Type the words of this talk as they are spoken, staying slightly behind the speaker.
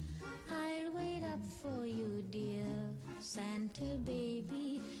Santa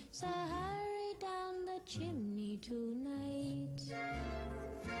baby, so hurry down the chimney tonight.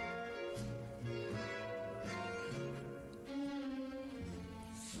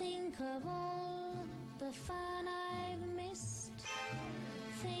 Think of all the fun I've missed.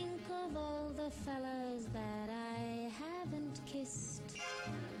 Think of all the fellas that I haven't kissed.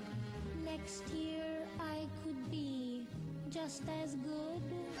 Next year I could be just as good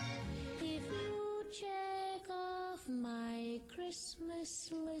if you check off my Christmas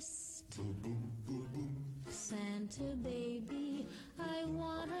list. Santa baby, I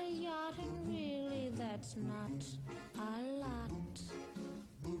want a yacht, and really that's not a lot.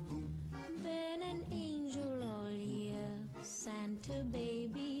 Been an angel all year, Santa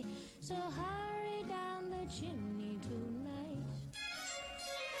baby, so hurry down the chimney tonight.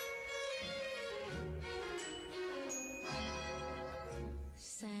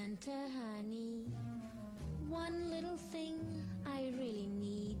 Santa honey, one little thing I really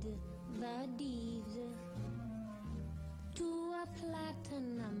need, the deed to a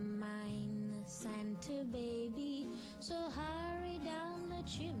platinum mine, Santa baby, so hurry down the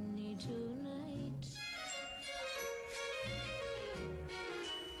chimney tonight.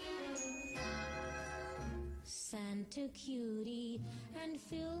 Santa cutie, and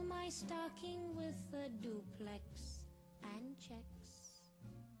fill my stocking with a duplex and checks.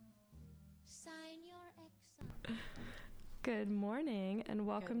 Sign your ex. Good morning and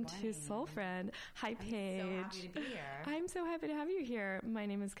welcome to Soul Friend. Hi, Paige. I'm so happy to be here. I'm so happy to have you here. My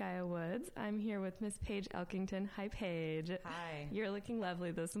name is Gaia Woods. I'm here with Miss Paige Elkington. Hi, Paige. Hi. You're looking lovely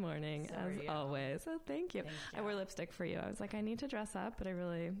this morning, So as are you. always. So thank you. Thank you. I wore lipstick for you. I was like, I need to dress up, but I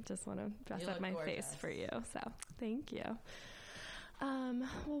really just want to dress You up look my gorgeous. face for you. So thank you.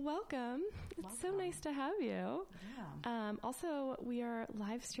 Well, welcome. It's so nice to have you. Yeah. Also, we are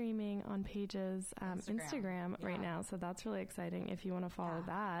live streaming on Paige's Instagram right now, so that's really exciting. If you want to follow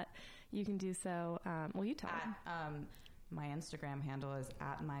that, you can do so. Well, you tell them. My Instagram handle is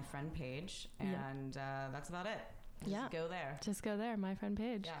 @myfriendPage, and that's about it. Just go there. Just go there, my friend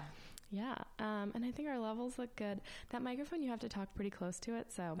Paige. Yeah. And I think our levels look good. That microphone, you have to talk pretty close to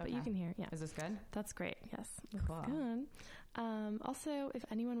it, but you can hear. Yeah. Is this good? That's great. Yes. Cool. Good. Also, if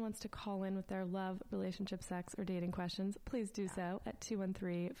anyone wants to call in with their love, relationship, sex, or dating questions, please do so at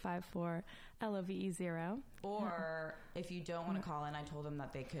 213-54-LOVE0. Or if you don't want to call in, I told them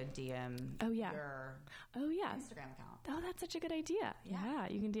that they could DM your Instagram account. Oh, that's such a good idea. Yeah.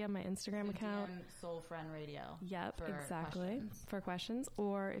 You can DM my Instagram account. DM Soul Friend Radio. Yep, exactly. For questions.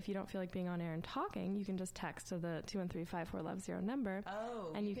 Or if you don't feel like being on air and talking, you can just text to the 213-54-LOVE0 number.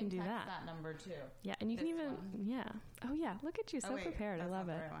 Oh, and you can do text that number too. Yeah, and you can even one. Oh yeah, look at you, so prepared. I love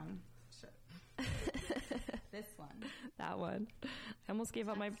it. The right one. Sure. This one. That one. I almost gave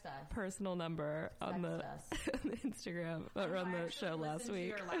out my personal number on the Instagram or on the show last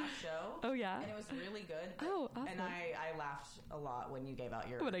week. Your last show. Oh yeah, and it was really good. Oh, awesome. And I laughed a lot when you gave out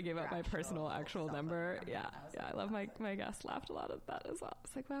your. When I gave out my personal actual number. Yeah, I love my guests laughed a lot at that as well.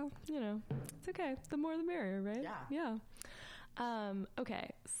 It's like, well, it's okay. The more the merrier, right? Yeah. Okay,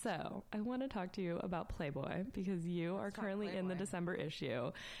 so I want to talk to you about Playboy because you are currently in the December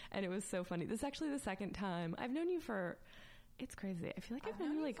issue, and it was so funny. This is actually the second time I've known you for. It's crazy. I feel like I've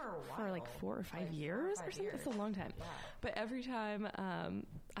known you like for 4 or 5 years or something. It's a long time. Yeah. But every time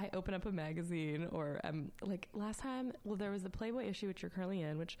I open up a magazine or like last time, there was the Playboy issue which you're currently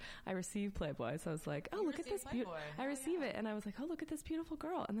in, which I received Playboy. So I was like, oh, look at this beautiful. I receive it, and I was like, oh, look at this beautiful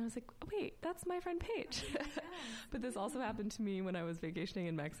girl. And then I was like, oh, wait, that's my friend Paige. But this also happened to me when I was vacationing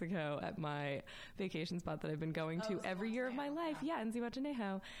in Mexico at my vacation spot that I've been going to every year of my life. Yeah, in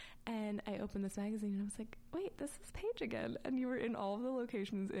Zihuatanejo. And I opened this magazine and I was like, wait, this is Paige again. And you were in all of the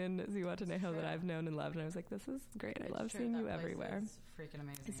locations in Zihuatanejo that I've known and loved. And I was like, this is great. I love seeing you everywhere. It's freaking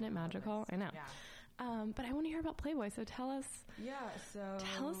amazing. Isn't it magical? I know. Yeah. But I want to hear about Playboy. So tell us. Yeah. So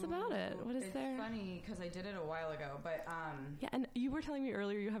tell us about it. What is there? It's funny because I did it a while ago, but yeah. And you were telling me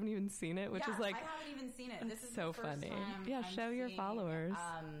earlier you haven't even seen it, which is like I haven't even seen it. This is so the first funny. time Yeah. I'm Show your seeing, followers.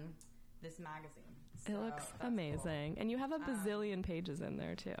 This magazine. It looks amazing. Cool. And you have a bazillion pages in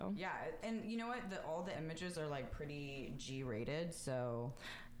there too. Yeah. And you know what? All the images are like pretty G-rated. So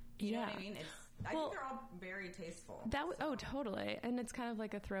you know what I mean? I think they're all very tasteful. Oh, totally. And it's kind of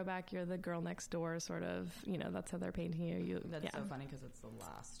like a throwback. You're the girl next door sort of, that's how they're painting you. That's so funny because it's the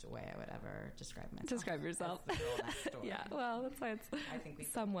last way I would ever describe myself. Describe yourself. As the girl next door. Yeah. Well, that's why it's I think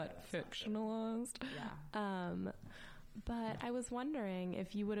somewhat fictionalized. Yeah. But I was wondering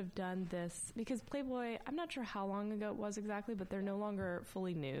if you would have done this because Playboy, I'm not sure how long ago it was exactly, but they're no longer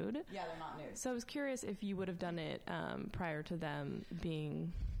fully nude. Yeah, they're not nude. So I was curious if you would have done it prior to them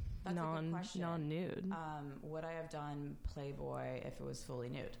being That's a good question. non-nude. Would I have done Playboy if it was fully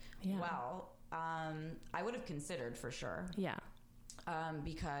nude? Yeah. Well, I would have considered for sure. Yeah.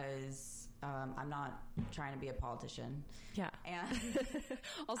 Because I'm not trying to be a politician. Yeah. And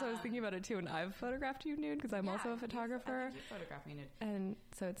also, I was thinking about it too, and I've photographed you nude because I'm also a photographer. You photographed me nude. And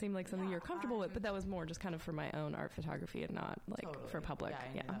so it seemed like something you're comfortable with, but that was more just kind of for my own art photography and not like for public.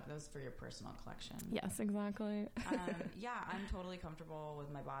 Yeah, that was for your personal collection. Yes, exactly. I'm totally comfortable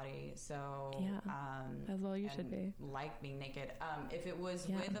with my body, so as well you should be. Like being naked. If it was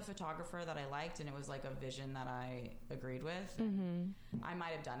with a photographer that I liked and it was like a vision that I agreed with, I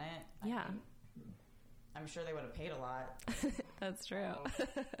might have done it. I'm sure they would have paid a lot. That's true.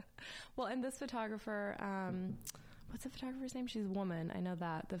 Well, and this photographer, what's the photographer's name? She's a woman. I know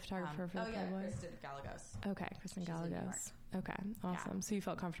that. The photographer for the Playboy. Kristen Gallegos. Okay, Kristen Gallegos. Okay, awesome. So you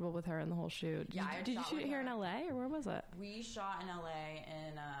felt comfortable with her in the whole shoot. Yeah, did you shoot it here in LA or where was it? We shot in LA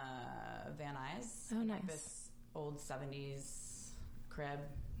in Van Nuys. Oh, nice. Like this old 70s crib.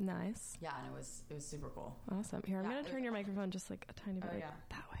 Nice. Yeah, and it was super cool. Awesome. Here, I'm going to turn your microphone just like a tiny bit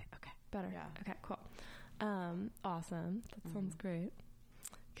that way. Okay, better. Yeah. Okay, cool. Awesome. That sounds great.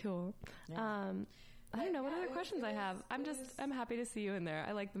 Cool. Yeah. I don't know what other questions I have. I'm happy to see you in there.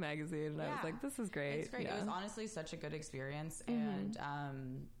 I like the magazine, and I was like, this is great. It's great. Yeah. It was honestly such a good experience, and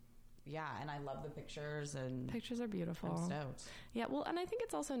and I love the pictures. And pictures are beautiful. I'm stoked. Yeah, well, and I think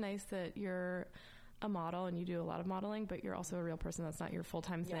it's also nice that you're a model and you do a lot of modeling, but you're also a real person. That's not your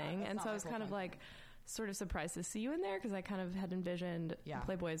full-time thing. And so I was kind of like sort of surprised to see you in there because I kind of had envisioned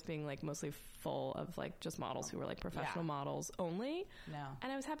Playboy as being like mostly full of like just models who were like professional models only. No.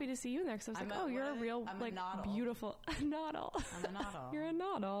 And I was happy to see you in there because I was like, you're a real like beautiful noddle. I'm a noddle. You're a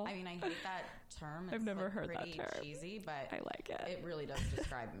noddle. I mean, I hate that term. It's I've never heard pretty that term. Cheesy, but I like it. It really does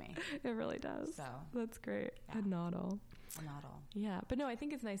describe me. It really does. So that's great. Yeah. A noddle. A noddle. Yeah, but no, I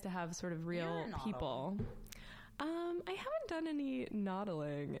think it's nice to have sort of real people. I haven't done any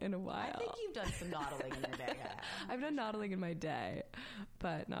noddling in a while. I think you've done some noddling in your day. I've done noddling in my day,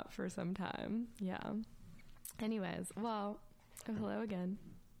 but not for some time. Yeah. Anyways, well, hello again.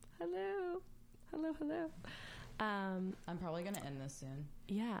 Hello. I'm probably going to end this soon.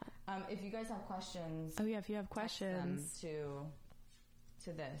 Yeah. If you guys have questions. Oh, yeah, if you have questions. Text them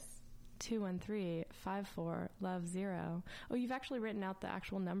to this. 213-54-LOVE-0. Oh, you've actually written out the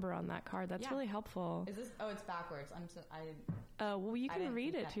actual number on that card. That's really helpful. Is this? Oh, it's backwards. Well, you can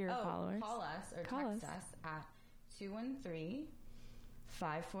read it to your followers. Call us or text us at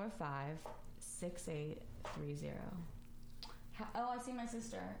 213-545-6830. I see my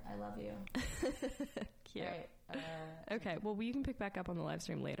sister. I love you. Cute. Right. Okay. Well, you can pick back up on the live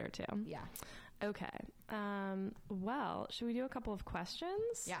stream later too. Yeah. Okay. Well, should we do a couple of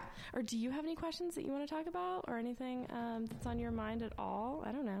questions? Yeah. Or do you have any questions that you want to talk about or anything that's on your mind at all?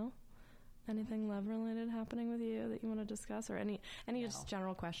 I don't know. Anything love related happening with you that you want to discuss or any just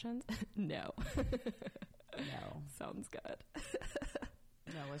general questions? No. No. Sounds good.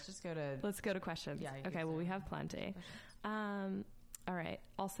 No, let's go to questions. Yeah. Okay. Well, we have plenty. All right.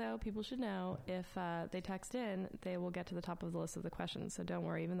 Also, people should know if they text in, they will get to the top of the list of the questions. So don't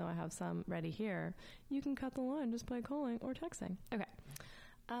worry, even though I have some ready here, you can cut the line just by calling or texting. Okay.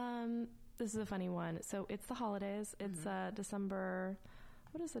 This is a funny one. So it's the holidays. It's December...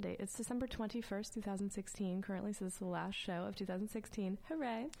 What is the date? It's December 21st, 2016 currently, so this is the last show of 2016.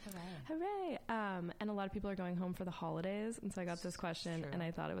 Hooray. Hooray. And a lot of people are going home for the holidays, and so I got this question, and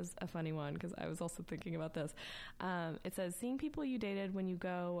I thought it was a funny one because I was also thinking about this. It says, seeing people you dated when you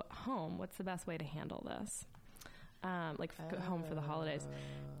go home, what's the best way to handle this? Go home for the holidays.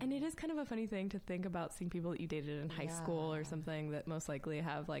 And it is kind of a funny thing to think about seeing people that you dated in high school or something that most likely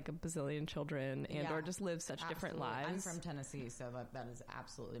have like a bazillion children and or just live such different lives. I'm from Tennessee, so that is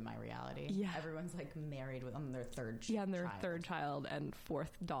absolutely my reality. Yeah. Everyone's like married on their third child. Yeah, and their third child and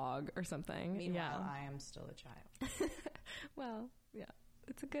fourth dog or something. Meanwhile, I am still a child. Well, yeah.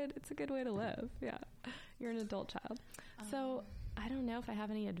 It's a good way to live. Yeah. You're an adult child. So I don't know if I have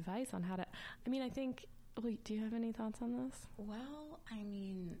any advice on how to, I think, do you have any thoughts on this? Well,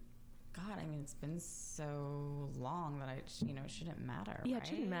 it's been so long that it shouldn't matter. Yeah, right? It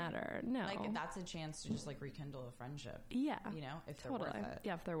shouldn't matter. No. Like, that's a chance to just, like, rekindle a friendship. Yeah. If they're worth it.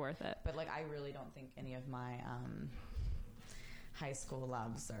 Yeah, if they're worth it. But, like, I really don't think any of my high school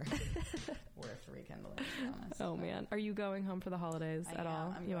loves are worth rekindling, to be honest. Oh, man. Are you going home for the holidays at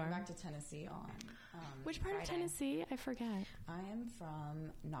all? I'm going back to Tennessee on Which part Friday. of Tennessee? I forget. I am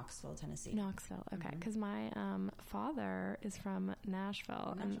from Knoxville, Tennessee. Knoxville, okay. Because my father is from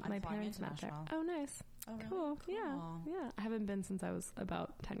Nashville, and my parents met there. Oh, nice. Oh, really? Cool. Yeah. I haven't been since I was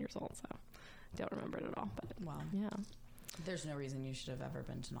about 10 years old, so don't remember it at all. But wow. Yeah. There's no reason you should have ever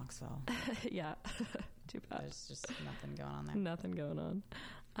been to Knoxville. Yeah. Too bad. There's just nothing going on there. Nothing going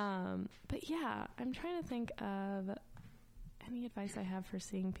on. But yeah, I'm trying to think of any advice I have for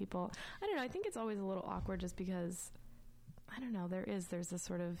seeing people. I don't know. I think it's always a little awkward just because, I don't know, there's this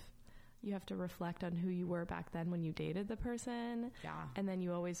sort of, you have to reflect on who you were back then when you dated the person. Yeah. And then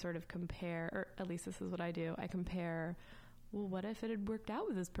you always sort of compare, or at least this is what I do. I compare, well, what if it had worked out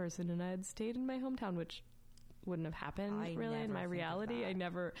with this person and I had stayed in my hometown, which wouldn't have happened really in my reality.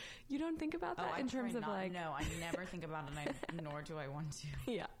 You don't think about that in terms of like... No, I never think about it, nor do I want to.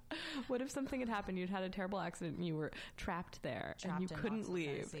 Yeah. What if something had happened, you'd had a terrible accident and you were trapped there and you couldn't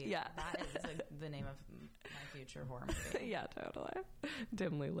leave? Yeah. That is the name of my future horror movie. Yeah, totally.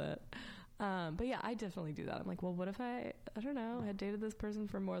 Dimly lit. But yeah, I definitely do that. I'm like, well, what if I don't know, had dated this person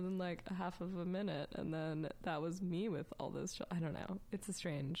for more than like a half of a minute and then that was me with all this I don't know. It's a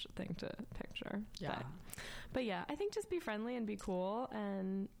strange thing to picture. Yeah. But yeah, I think just be friendly and be cool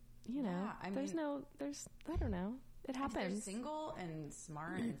and, you know, I don't know. It happens. If they're single and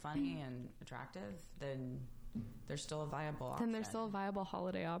smart and funny and attractive, then they're still a viable option. Then they're still a viable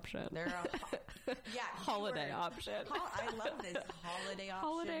holiday option. They're holiday option. I love this holiday option.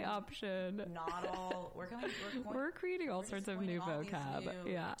 Holiday option. Not all. We're creating all sorts of new vocab.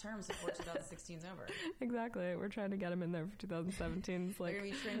 New terms before 2016's over. Exactly. We're trying to get them in there for 2017's like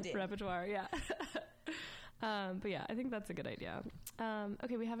repertoire. Yeah. But yeah, I think that's a good idea.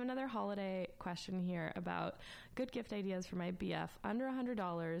 Okay, we have another holiday question here about good gift ideas for my BF. Under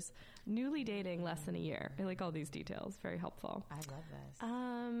 $100, newly dating less than a year. I like all these details. Very helpful. I love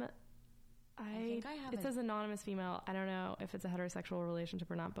this. It says anonymous female. I don't know if it's a heterosexual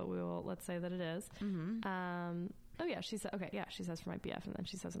relationship or not, but let's say that it is. Mm-hmm. She says for my BF, and then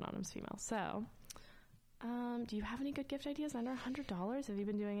she says anonymous female. So, do you have any good gift ideas under $100? Have you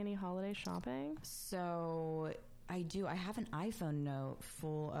been doing any holiday shopping? So I do. I have an iPhone note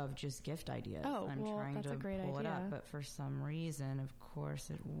full of just gift ideas. Oh, I'm trying that's to a great pull idea. it up, but for some reason, of course,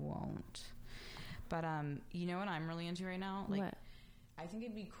 it won't. But you know what I'm really into right now? Like, what? I think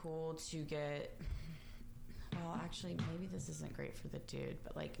it'd be cool to get. Well, actually, maybe this isn't great for the dude,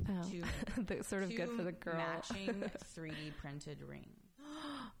 but like two sort of good for the girl. Matching 3D printed rings.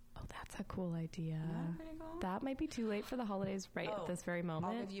 Oh, that's a cool idea. Isn't that pretty cool? That might be too late for the holidays at this very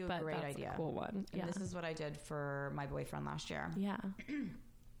moment. I'll give you a but great that's idea. A cool one. And this is what I did for my boyfriend last year. Yeah.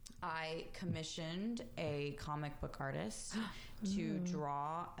 I commissioned a comic book artist to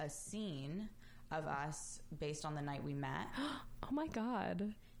draw a scene of us based on the night we met. Oh my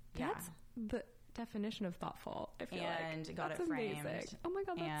God. Yeah. That's the definition of thoughtful, I feel and like. got that's it framed. Amazing. Oh my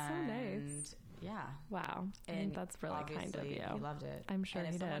God, that's so nice. Yeah. Wow. I think that's really kind of you. He loved it. I'm sure and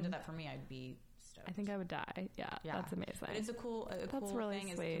he if someone did. did that for me, I'd be stoked. I think I would die. Yeah. That's amazing. But it's a cool really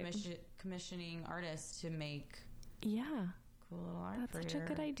thing sweet. is commissioning artists to make cool little art. That's such a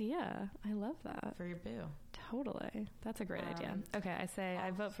good idea. I love that. For your boo. Totally. That's a great idea. Okay,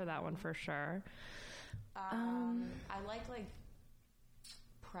 I vote for that one for sure. I like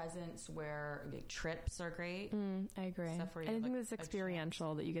presents where trips are great. I agree. Anything that's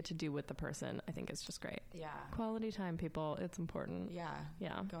experiential that you get to do with the person, I think is just great. Yeah. Quality time, people. It's important. Yeah.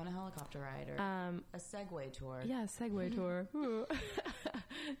 Yeah. Go on a helicopter ride or a Segway tour. Yeah, Segway tour.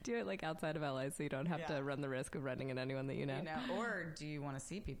 Do it like outside of LA so you don't have to run the risk of running into anyone that you know. Or do you want to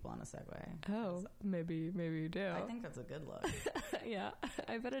see people on a Segway? Oh, maybe you do. I think that's a good look. Yeah,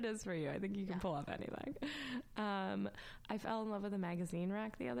 I bet it is for you. I think you can pull off anything. I fell in love with a magazine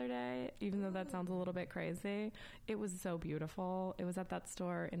rack the other day, even though that sounds a little bit crazy. It was so beautiful. It was at that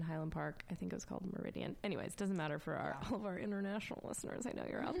store in Highland Park. I think it was called Meridian. Anyways, doesn't matter for all of our international listeners. I know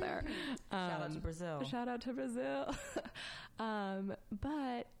you're out there. Shout out to Brazil. Shout out to Brazil.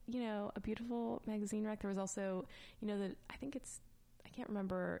 But, a beautiful magazine rack. There was also, I can't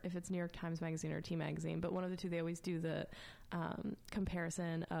remember if it's New York Times Magazine or T Magazine, but one of the two, they always do the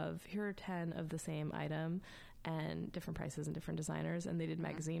comparison of here are 10 of the same item and different prices and different designers, and they did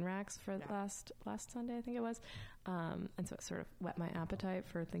magazine racks for last Sunday, I think it was. And so it sort of whet my appetite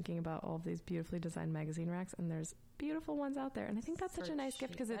for thinking about all of these beautifully designed magazine racks, and there's beautiful ones out there. And I think that's such a nice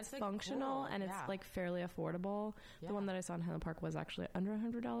gift because it's functional and it's like fairly affordable. Yeah. The one that I saw in Highland Park was actually under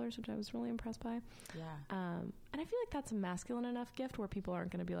 $100, which I was really impressed by. Yeah. And I feel like that's a masculine enough gift where people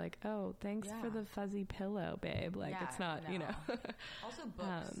aren't going to be like, oh, thanks for the fuzzy pillow, babe. Like, it's not, Also,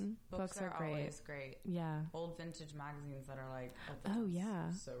 books. Books are great. Always great. Yeah. Old vintage magazines that are like,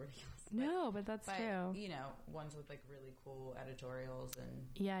 so ridiculous. No, but that's true. Ones with like really cool editorials and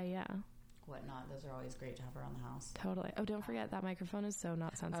yeah. whatnot. Those are always great to have around the house. Totally. Oh, don't forget that microphone is so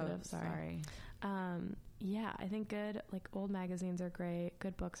not sensitive. Oh, sorry. Yeah, I think good, like, old magazines are great.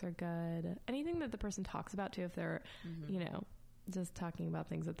 Good books are good. Anything that the person talks about too, if they're, you know, just talking about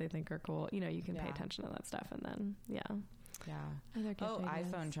things that they think are cool, you know, you can pay attention to that stuff. And then, other good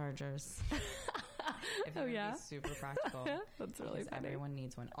ideas. iPhone chargers. If Oh, you're yeah? be super practical. That's really funny. Everyone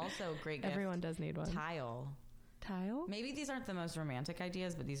needs one. Also, great gift. Everyone does need one. Tile. Maybe these aren't the most romantic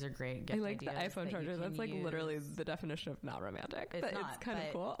ideas, but these are great gift I like ideas. the iPhone charger. That's like literally the definition of not romantic. It's but it's kind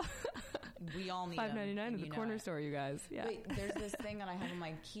of cool. We all need $5.99 them, at the corner store, you guys. Yeah. Wait, there's this thing that I have on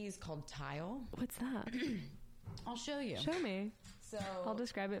my keys called Tile. What's that? I'll show you. Show me. So I'll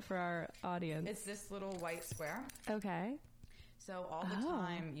describe it for our audience. It's this little white square. Okay. So all the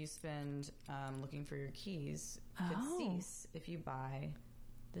time you spend looking for your keys could cease if you buy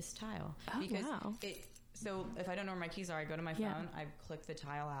this tile. Oh, because wow. So if I don't know where my keys are, I go to my phone, I click the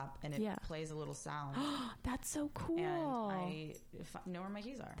Tile app, and it plays a little sound. That's so cool. And I know where my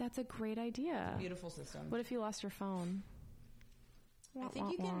keys are. That's a great idea. Beautiful system. What if you lost your phone? I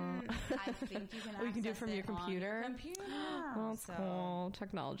think you can. Oh, you can do it from your computer. That's So, cool.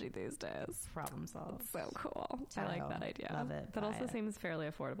 Technology these days. problem solved. So cool. Tile. I like that idea. Love it. That Buy also it. seems fairly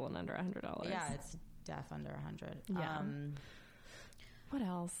affordable and under $100. Yeah, it's under 100. Yeah. What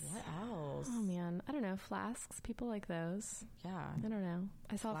else? What else? Oh man, I don't know. Flasks. People like those. Yeah. I don't know.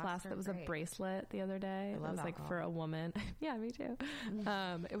 I saw a Flasks flask are that was great. a bracelet the other day. I love it was like alcohol. for a woman. Yeah, me too.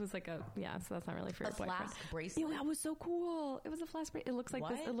 It was like so that's not really for your boyfriend. Flask bracelet. Yeah, that was so cool. It was a flask bracelet. It looks like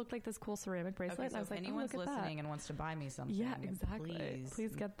this. It looked like this cool ceramic bracelet. Okay, and so I was if like, anyone's look at listening that. and wants to buy me something, Yeah, exactly.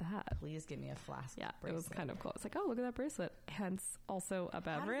 Please get that. Please give me a flask. Yeah, bracelet. it was kind of cool. It's like, oh, look at that bracelet. Hence, also a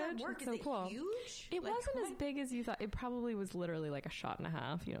beverage. How does that work? It's so Is it cool. huge? It wasn't as big as you thought. It probably was literally like a shot and a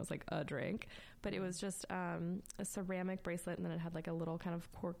half. You know, it was like a drink, but it was just a ceramic bracelet, and then it had like a little kind of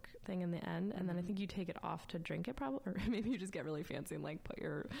cork thing in the end, and then I think you take it off to drink it, probably, or maybe you just get really fancy and like put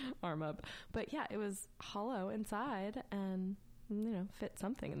your arm up. But yeah, it was hollow inside, and fit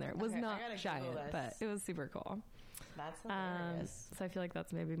something in there. It was not giant, but it was super cool. That's hilarious. So I feel like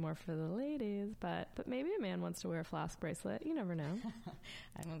that's maybe more for the ladies, but maybe a man wants to wear a flask bracelet. You never know.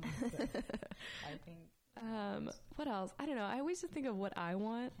 I don't think so. I think. What else? I don't know. I always just think of what I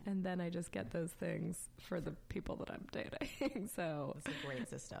want, and then I just get those things for the people that I'm dating. So it's a great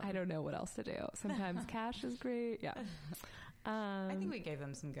system. I don't know what else to do. Sometimes cash is great. Yeah. I think we gave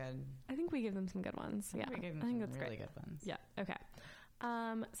them some good. I think we gave them some good ones. I think that's really great. good ones. Yeah. Okay.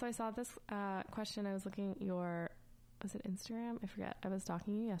 So I saw this question. I was looking at was it Instagram? I forget. I was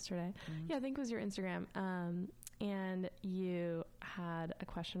talking to you yesterday. Mm-hmm. Yeah, I think it was your Instagram. And you had a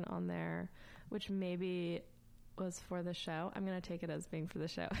question on there, which maybe was for the show. I'm going to take it as being for the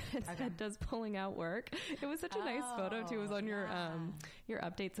show. It said, does pulling out work? It was such a nice photo too. It was on your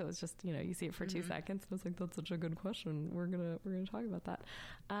update. So it was just, you see it for 2 seconds. And I was like, that's such a good question. We're going to talk about that.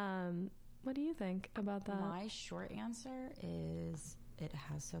 What do you think about that? My short answer is it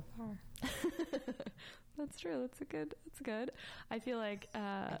has so far. That's true. That's good. I feel like,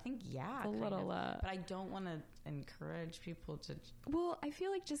 I think, a little, but I don't want to encourage people to. Well, I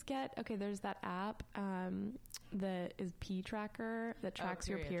feel like just there's that app, that is P Tracker that tracks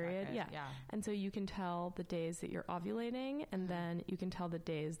your period. Yeah. And so you can tell the days that you're ovulating, and then you can tell the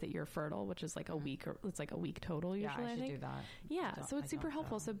days that you're fertile, which is like a week, or it's like a week total usually. I should do that. Yeah. So it's super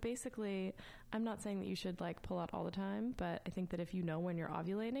helpful. So basically, I'm not saying that you should like pull out all the time, but I think that if you know when you're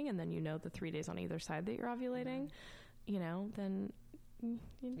ovulating, and then the 3 days on either side that you're ovulating, then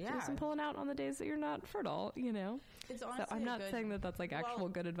you do some pulling out on the days that you're not fertile, It's honestly so I'm not saying that that's like actual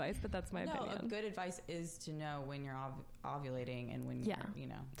good advice, but that's my opinion. Good advice is to know when you're ovulating and when you're,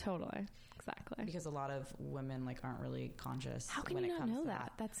 Totally. Exactly. Because a lot of women aren't really conscious. How can when you it not comes know to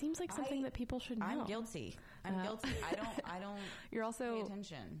that? That seems like something that people should know. I'm guilty. I don't You're also pay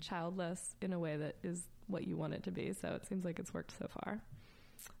attention. Childless in a way that is what you want it to be, so it seems like it's worked so far.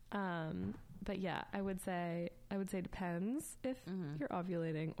 But yeah, I would say depends if you're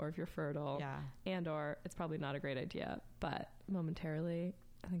ovulating or if you're fertile, and or it's probably not a great idea. But momentarily,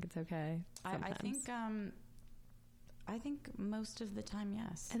 I think it's okay. I think most of the time,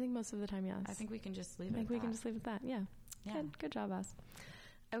 yes. I think most of the time, yes. I think we can just leave it. Can just leave it at that. Yeah. Good job, us.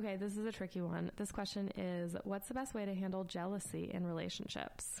 Okay, this is a tricky one. This question is, what's the best way to handle jealousy in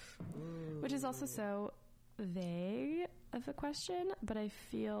relationships? Ooh. Which is also so vague of a question, but I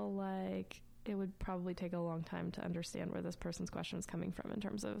feel like it would probably take a long time to understand where this person's question is coming from in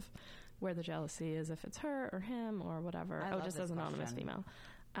terms of where the jealousy is, if it's her or him or whatever. Just as an anonymous female.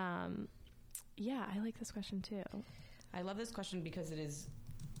 Yeah, I like this question too. I love this question because it is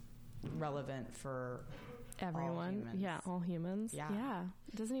relevant for everyone. All humans. Yeah.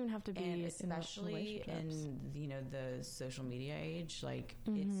 It doesn't even have to be, and especially in the social media age. Like,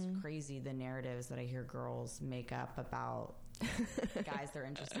 it's crazy the narratives that I hear girls make up about guys they're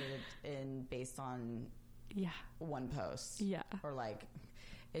interested in based on one post. Or like,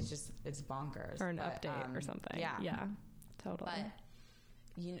 it's bonkers. Or an update or something. Yeah. Totally.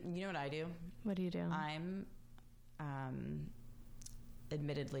 But you know what I do? What do you do? I'm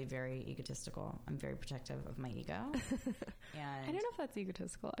admittedly very egotistical. I'm very protective of my ego. And I don't know if that's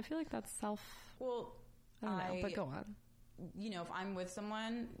egotistical. I feel like that's Well, I don't know, but go on. If I'm with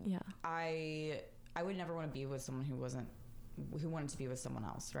someone, I would never want to be with someone who wanted to be with someone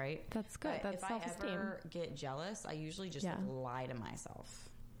else, right? That's good. But that's if self-esteem. I ever get jealous, I usually just lie to myself.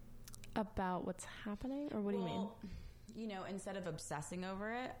 About what's happening? Or what do you mean? Instead of obsessing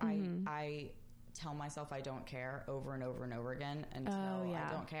over it, I tell myself I don't care over and over and over again until I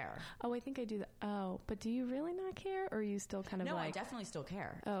don't care. Oh, I think I do that. Oh, but do you really not care, or are you still kind of No, I definitely still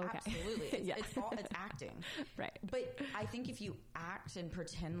care. Oh, okay. Absolutely. It's acting. Right. But I think if you act and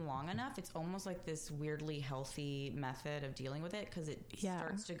pretend long enough, it's almost like this weirdly healthy method of dealing with it, because it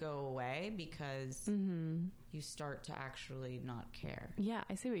starts to go away because you start to actually not care. Yeah,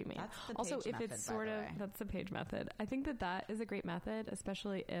 I see what you mean. That's the also, Page if method, it's sort of, that's the Page method. I think that is a great method,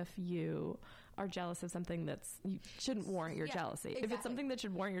 especially if you are jealous of something you shouldn't warrant your jealousy. Exactly. If it's something that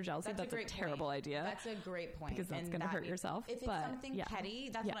should warrant your jealousy, that's a terrible idea. That's a great point. Because that's going to hurt yourself. If it's something petty,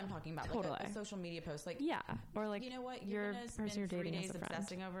 that's what I'm talking about. Totally. Like a social media post. Like, or like, you know what? Your going to person you're dating 3 days as a friend.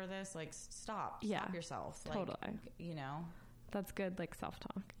 obsessing over this. Like, stop. Stop yourself. Like, totally. That's good, like,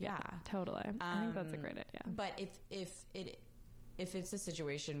 self-talk. Yeah. Totally. I think that's a great idea. But if it's a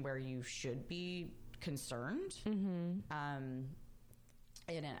situation where you should be concerned,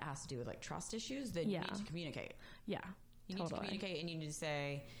 and it has to do with like trust issues, then you need to communicate. Yeah. You need to communicate, and you need to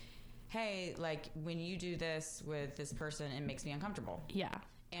say, hey, like, when you do this with this person, it makes me uncomfortable. Yeah.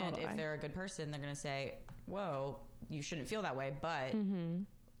 And if they're a good person, they're going to say, whoa, you shouldn't feel that way, but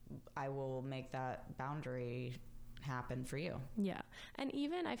I will make that boundary happen for you. Yeah. And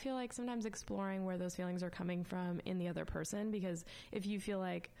even I feel like sometimes exploring where those feelings are coming from in the other person, because if you feel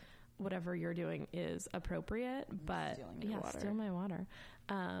like whatever you're doing is appropriate, but steal my water.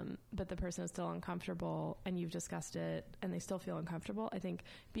 But the person is still uncomfortable and you've discussed it and they still feel uncomfortable. I think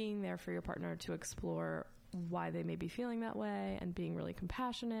being there for your partner to explore why they may be feeling that way and being really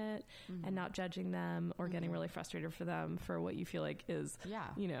compassionate and not judging them or getting really frustrated for them for what you feel like is,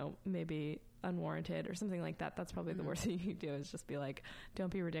 maybe unwarranted or something like that. That's probably the worst thing you can do, is just be like,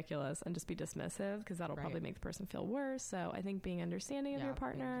 don't be ridiculous and just be dismissive, because that'll probably make the person feel worse. So I think being understanding of your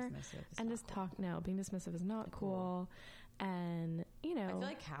partner and just cool. being dismissive is not cool. And, I feel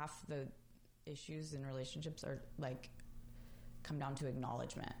like half the issues in relationships are like come down to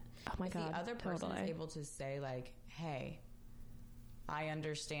acknowledgement. Oh my God. The other person is able to say like, hey, I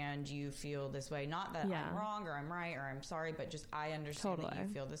understand you feel this way. Not that I'm wrong or I'm right or I'm sorry, but just I understand that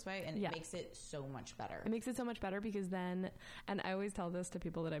you feel this way. And it makes it so much better. It makes it so much better because then, and I always tell this to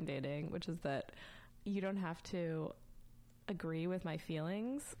people that I'm dating, which is that you don't have to agree with my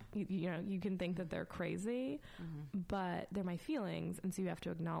feelings. You can think that they're crazy, but they're my feelings. And so you have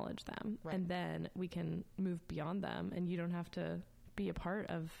to acknowledge them. Right. And then we can move beyond them, and you don't have to be a part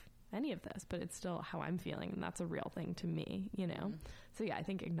of any of this, but it's still how I'm feeling, and that's a real thing to me, So I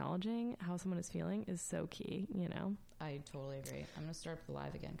think acknowledging how someone is feeling is so key, I totally agree. I'm gonna start the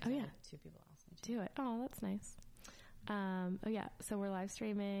live again. Oh yeah, 2 people asked me to do it. Oh, that's nice. So we're live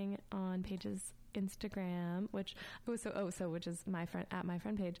streaming on Paige's Instagram, which which is my friend at my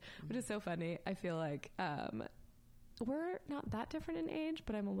friend Paige, which is so funny. I feel like we're not that different in age,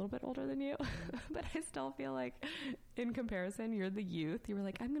 but I'm a little bit older than you. But I still feel like, in comparison, you're the youth. You were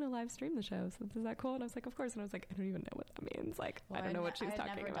like, I'm going to live stream the show. So is that cool? And I was like, of course. And I was like, I don't even know what that means. Like, I don't know what she's talking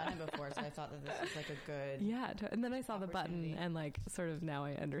about. I've never done it before, so I thought that this was like a good and then I saw the button and like sort of now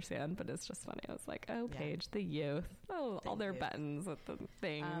I understand, but it's just funny. I was like, oh, Paige, the youth. Oh, all their buttons with the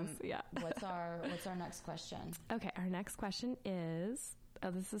things. What's our next question? Okay, our next question is,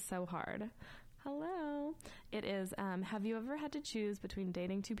 this is so hard. Hello. It is, have you ever had to choose between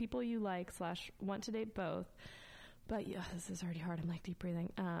dating 2 people you like / want to date both, but this is already hard. I'm like deep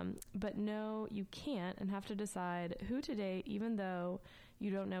breathing. But no, you can't, and have to decide who to date even though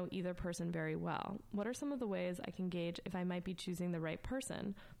you don't know either person very well. What are some of the ways I can gauge if I might be choosing the right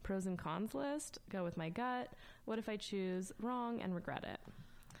person? Pros and cons list, go with my gut. What if I choose wrong and regret it?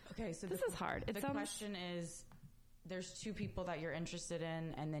 Okay, so this is hard. The question is, there's 2 people that you're interested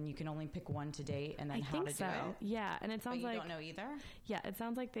in, and then you can only pick one to date, and then how to do it. Yeah, and it sounds but like you don't know either. Yeah, it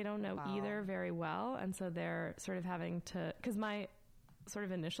sounds like they don't know either very well, and so they're sort of having to. Because my sort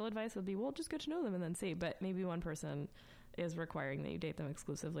of initial advice would be, well, just get to know them and then see. But maybe one person is requiring that you date them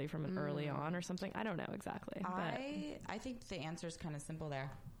exclusively from an early on or something. I don't know exactly. I think the answer is kind of simple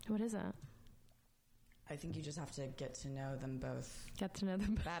there. What is it? I think you just have to get to know them both. Get to know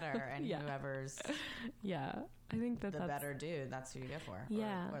them better, and whoever's I think that's the better dude, that's who you get for.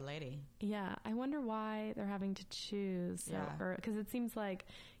 Yeah. Or lady. Yeah. I wonder why they're having to choose. Because it seems like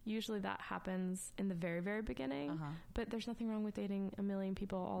usually that happens in the very, very beginning. But there's nothing wrong with dating a million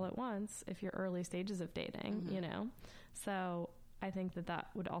people all at once if you're early stages of dating, you know? So I think that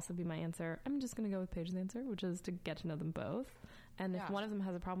would also be my answer. I'm just going to go with Paige's answer, which is to get to know them both. And if one of them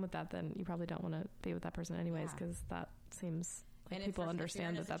has a problem with that, then you probably don't want to be with that person anyways, because that seems like people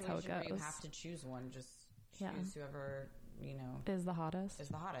understand that that's how it goes. You have to choose one. Just choose whoever, you know, is the hottest.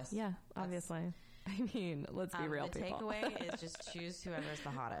 Yeah, obviously. I mean, let's be real, people. The takeaway is just choose whoever's the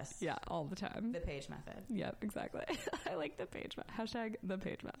hottest. Yeah, all the time. The Paige method. Yep, exactly. I like the Paige method. Hashtag the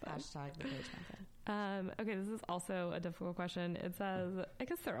Paige method. Hashtag the Paige method. Okay, this is also a difficult question. It says, I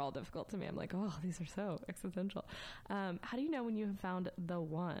guess they're all difficult to me. I'm like, oh, these are so existential. How do you know when you have found the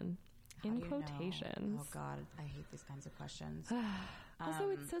one? In quotations. Oh, God. I hate these kinds of questions. Also,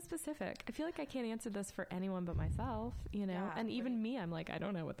 it's so specific. I feel like I can't answer this for anyone but myself, you know? And even me, I'm like, I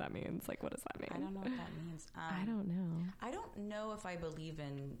don't know what that means. Like, what does that mean? I don't know what that means. I don't know. I don't know if I believe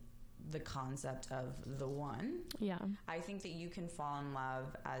in the concept of the one. Yeah. I think that you can fall in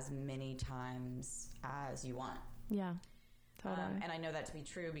love as many times as you want. Yeah, totally. And I know that to be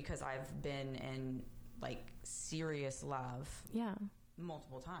true because I've been in, like, serious love. Yeah.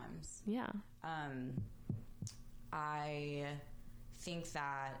 Multiple times. Yeah. I think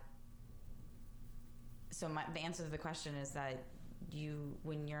that the answer to the question is that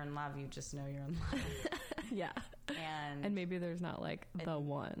when you're in love, you just know you're in love. Yeah. And maybe there's not like the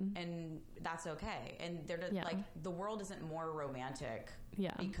one. And that's okay. And like the world isn't more romantic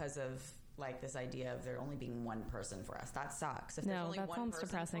because of like this idea of there only being one person for us. That sucks. If there's only one sounds person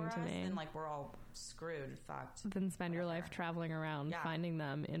depressing for to us, me. Then like we're all screwed, fucked. Then spend your life traveling around finding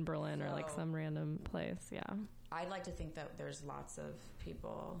them in Berlin or like some random place. Yeah. I'd like to think that there's lots of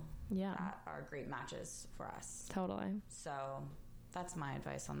people that are great matches for us. Totally. So that's my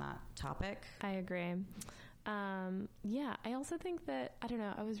advice on that topic. I agree. I also think that, I don't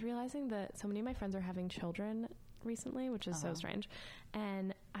know, I was realizing that so many of my friends are having children recently, which is so strange.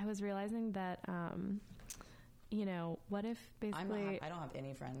 And I was realizing that, you know, what if basically... I don't have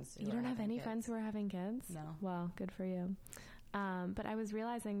any friends. You don't have any friends who are having kids? No. Well, good for you. But I was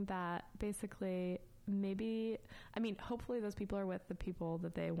realizing that basically maybe, I mean, hopefully those people are with the people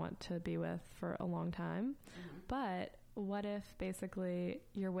that they want to be with for a long time. But what if basically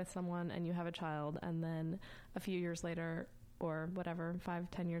you're with someone and you have a child and then a few years later or whatever,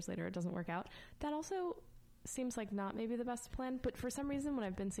 5-10 years later, it doesn't work out? That also seems like not maybe the best plan. But for some reason, when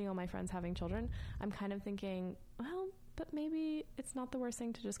I've been seeing all my friends having children, I'm kind of thinking, well, but maybe it's not the worst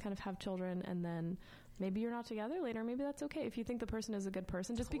thing to just kind of have children and then maybe you're not together later. Maybe that's okay if you think the person is a good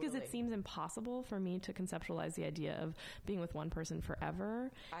person. Just because it seems impossible for me to conceptualize the idea of being with one person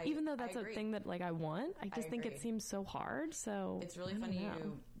forever, even though that's a thing that like I want. I just think it seems so hard. So it's really funny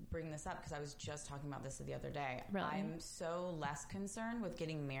you bring this up because I was just talking about this the other day. Really? I'm so less concerned with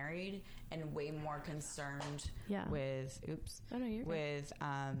getting married and way more concerned with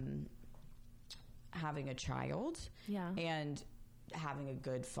having a child and having a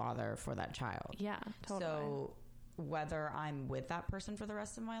good father for that child. Yeah, totally. So whether I'm with that person for the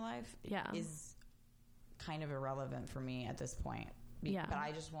rest of my life is kind of irrelevant for me at this point. But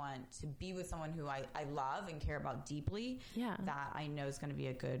I just want to be with someone who I love and care about deeply that I know is going to be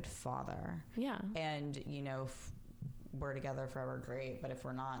a good father. Yeah. And, you know, if we're together forever, great. But if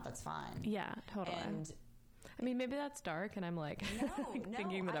we're not, that's fine. Yeah, totally. And I mean, maybe that's dark, and I'm like,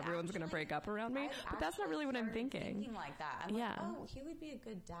 thinking that everyone's going to break up around me. But that's not really what I'm thinking. Thinking like that. I'm like, oh, he would be a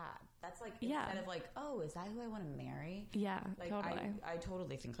good dad. That's like, instead of like, oh, is that who I want to marry? Yeah, like, totally. I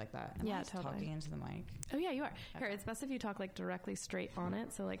totally think like that. Am I totally. Talking into the mic? Oh, yeah, you are. Okay. Here, it's best if you talk like directly straight on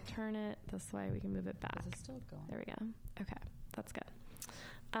it. So like turn it this way. We can move it back. Is it still going? There we go. Okay, that's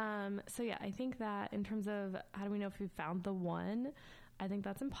good. So yeah, I think that in terms of how do we know if we found the one, I think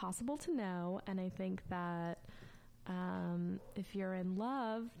that's impossible to know. And I think that if you're in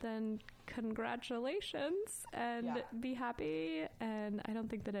love, then congratulations and be happy. And I don't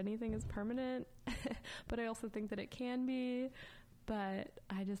think that anything is permanent, but I also think that it can be. But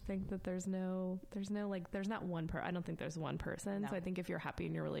I just think that there's not one I don't think there's one person. No. So I think if you're happy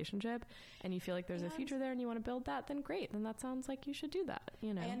in your relationship and you feel like there's a future there and you want to build that, then great. Then that sounds like you should do that,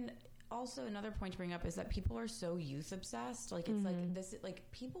 you know? And also another point to bring up is that people are so youth obsessed. Like, it's like this, like,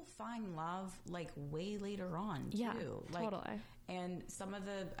 people find love like way later on too. Yeah, like, totally. And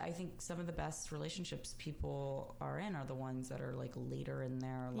I think some of the best relationships people are in are the ones that are like later in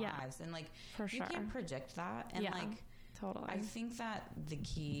their lives. And like, for sure. you can't predict that. And like, totally. I think that the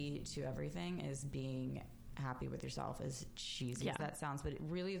key to everything is being happy with yourself, as cheesy as that sounds, but it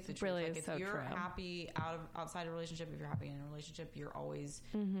really is the truth. Really, like, if you're happy outside a relationship, if you're happy in a relationship, you're always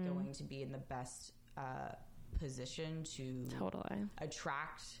going to be in the best position to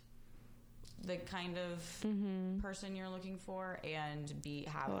attract the kind of person you're looking for and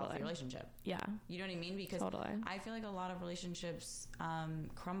have a healthy relationship. Yeah. You know what I mean? Because I feel like a lot of relationships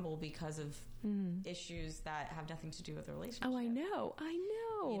crumble because of issues that have nothing to do with the relationship. Oh, I know.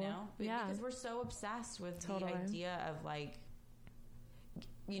 You know? Yeah. Because we're so obsessed with the idea of like,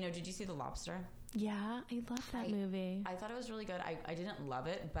 you know, did you see The Lobster? Yeah, I love that movie. I thought it was really good. I didn't love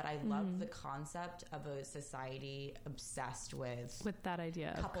it, but I loved the concept of a society obsessed with that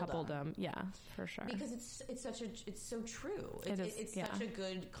idea of coupledom. Yeah, for sure. Because it's so true. It's such a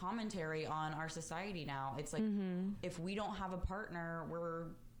good commentary on our society now. It's like, if we don't have a partner,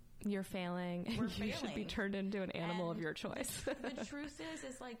 you're failing. You should be turned into an animal of your choice. The truth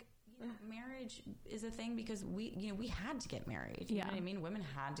is like, marriage is a thing because we had to get married. You know what I mean? Women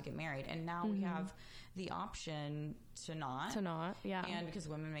had to get married, and now we have the option to not. Yeah. And because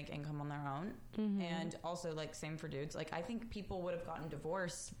women make income on their own, and also like same for dudes. Like, I think people would have gotten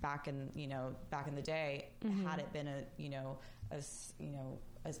divorced back in the day had it been an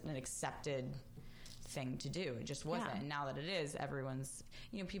accepted thing to do. It just wasn't. And now that it is, everyone's,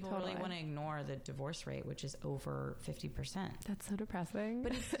 people really want to ignore the divorce rate, which is over 50%. That's so depressing.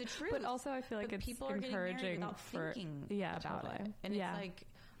 But it's the truth. But also I feel like it's people encouraging for thinking about it. And it's like,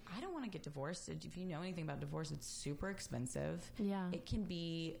 I don't want to get divorced. If you know anything about divorce, it's super expensive. Yeah. It can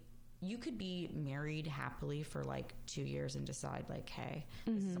be, you could be married happily for like 2 years and decide like, hey,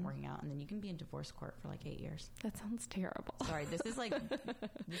 this isn't working out. And then you can be in divorce court for like 8 years. That sounds terrible. Sorry, this is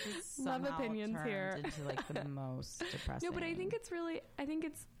love opinions here. Into like the most depressing. No, but I think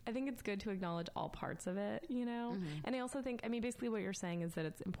it's good to acknowledge all parts of it, And I also think, basically what you're saying is that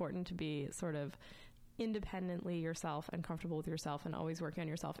it's important to be sort of independently yourself and comfortable with yourself and always working on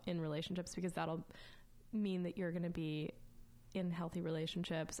yourself in relationships, because that'll mean that you're going to be in healthy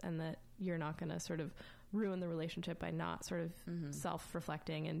relationships and that you're not going to sort of ruin the relationship by not sort of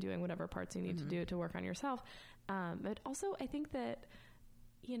self-reflecting and doing whatever parts you need to do to work on yourself. But also I think that,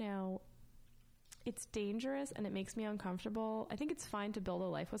 it's dangerous and it makes me uncomfortable. I think it's fine to build a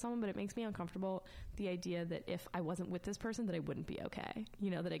life with someone, but it makes me uncomfortable, the idea that if I wasn't with this person, that I wouldn't be okay.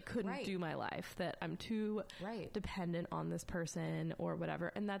 That I couldn't do my life, that I'm too dependent on this person or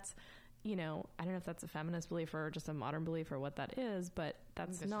whatever. And that's, I don't know if that's a feminist belief or just a modern belief or what that is, but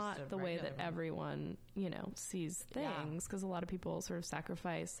that's not the way that everyone, sees things, because a lot of people sort of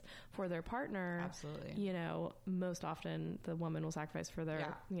sacrifice for their partner. Absolutely. Most often the woman will sacrifice for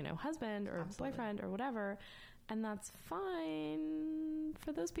their, husband or boyfriend or whatever. And that's fine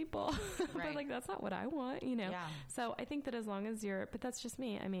for those people. But like, that's not what I want, So I think that as long as but that's just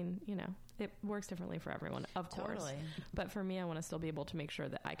me. It works differently for everyone, of course. Totally. But for me, I want to still be able to make sure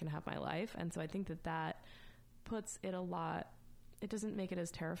that I can have my life. And so I think that puts it it doesn't make it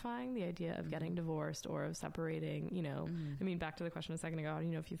as terrifying, the idea of getting divorced or of separating, back to the question a second ago,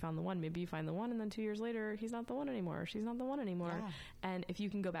 if you found the one, maybe you find the one and then 2 years later, he's not the one anymore, or she's not the one anymore. Yeah. And if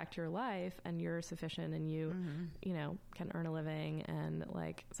you can go back to your life and you're sufficient and you, can earn a living and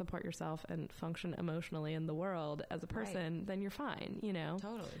like support yourself and function emotionally in the world as a person, then you're fine,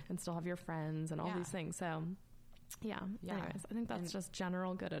 Totally. And still have your friends and all these things. So yeah. Anyways, I think that's just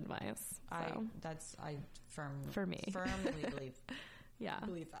general good advice. So. I firmly believe.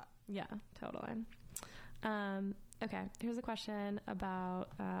 Believe that. Yeah, totally. Okay, here's a question about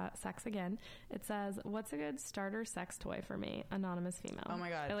sex again. It says, what's a good starter sex toy for me? Anonymous female. Oh my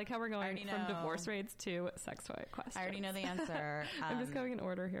God. I like how we're going from divorce rates to sex toy questions. I already know the answer. I'm just going in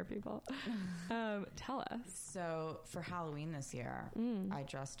order here, people. Tell us. So for Halloween this year, I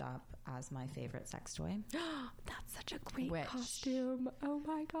dressed up as my favorite sex toy. That's such a great costume. Oh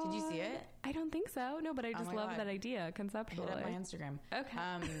my God. Did you see it? I don't think so. No, but I just love that idea conceptually. Hit up my Instagram. Okay.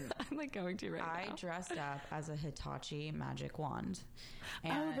 I'm like going to now. I dressed up as a Hitachi magic wand.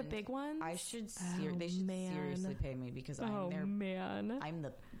 And the big ones? they should seriously pay me because I'm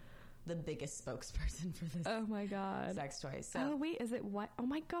the the biggest spokesperson for this. Oh my God. Sex toy. So, oh wait, is it what? Oh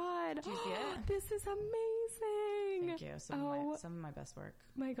my God. Do you see it? This is amazing. Thank you. Some of my best work.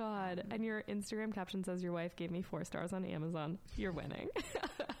 My God. And your Instagram caption says your wife gave me 4 stars on Amazon. You're winning.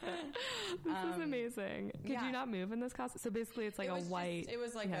 This is amazing. Could you not move in this costume? So basically it's like a white. It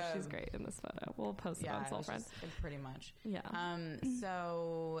was like she's great in this photo. We'll post it on Soul Friend. Pretty much. Yeah.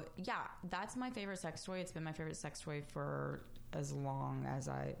 So yeah, that's my favorite sex toy. It's been my favorite sex toy for as long as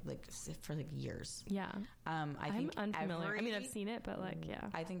for years. Yeah. I think I'm unfamiliar. I mean, I've seen it, but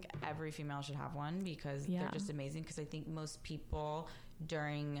I think every female should have one because they're just amazing. Because I think most people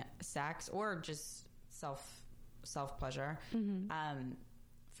during sex or just self pleasure,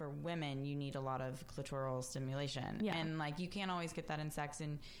 for women, you need a lot of clitoral stimulation. Yeah. And you can't always get that in sex.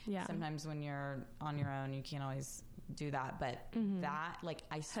 And sometimes when you're on your own, you can't always do that. But that,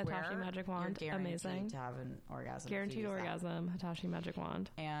 I swear, Hitachi Magic Wand, you're guaranteed amazing to have an orgasm. Guaranteed orgasm, Hitachi Magic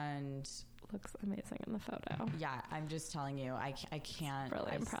Wand. And looks amazing in the photo. Yeah, I'm just telling you, I can't. It's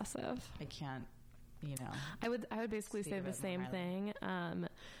really impressive. I can't. I would basically say the same thing.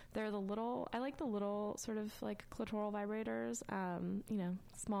 They're I like the little sort of clitoral vibrators,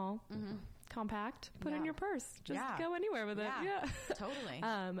 small, compact, put in your purse, just go anywhere with it. Yeah,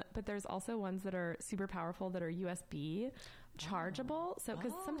 totally. But there's also ones that are super powerful that are USB chargeable. So,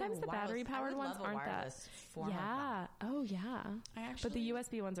 because sometimes the battery powered ones aren't that. Yeah. Oh yeah. But the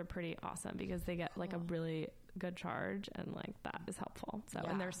USB ones are pretty awesome because they get a really good charge and that is helpful. So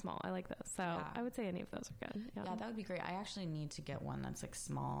and they're small. I like those. So I would say any of those are good. Yeah, that would be great. I actually need to get one that's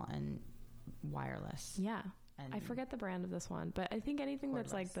small and wireless. Yeah. And I forget the brand of this one, but I think anything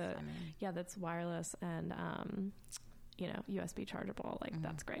that's that's wireless and USB chargeable,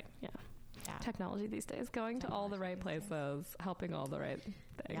 that's great. Yeah. Technology these days, going to all the right places, helping all the right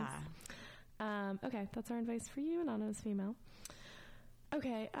things. Yeah. Okay, that's our advice for you, anonymous female.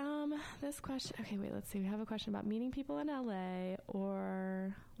 Okay, this question. Okay, wait, let's see. We have a question about meeting people in LA,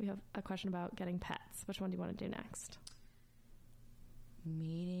 or we have a question about getting pets. Which one do you want to do next?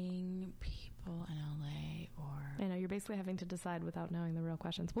 Meeting people in LA, or... I know, you're basically having to decide without knowing the real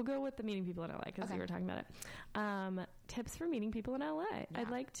questions. We'll go with the meeting people in LA, because you were talking about it. Tips for meeting people in LA. Yeah.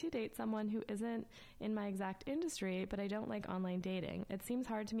 I'd like to date someone who isn't in my exact industry, but I don't like online dating. It seems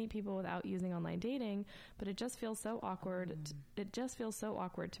hard to meet people without using online dating, but it just feels so awkward. It just feels so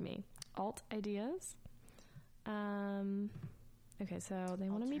awkward to me. Alt ideas? Okay, so they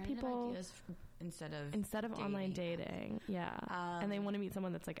want to meet people... Instead of online dating, and they want to meet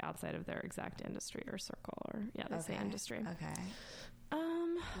someone that's outside of their exact industry or circle, or the same industry. Okay.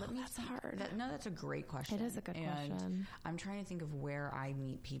 That's hard. That's a great question. It is a good question. I'm trying to think of where I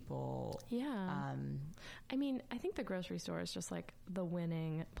meet people. Yeah. I mean, I think the grocery store is just the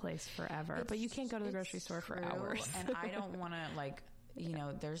winning place forever, but you can't go to the grocery store for hours. And I don't want to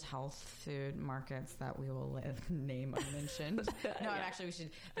there's health food markets that we will name unmentioned.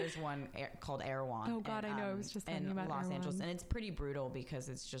 There's one called Erewhon. Oh God, I know. I was just thinking about Los Erewhon. Angeles, and it's pretty brutal because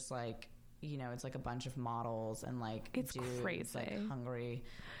it's just it's a bunch of models and it's dudes crazy, hungry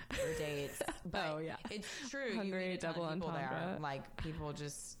for dates. But it's true. Hungry, you meet a ton double of people entendre. there. People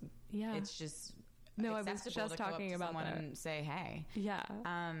just it's just. No, I was just talking about that. And say hey. Yeah.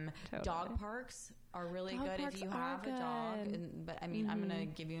 Totally. Dog parks are really good if you have a dog. But I mean, I'm going to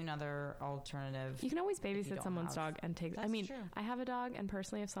give you another alternative. You can always babysit someone's dog and take. That's true. I have a dog, and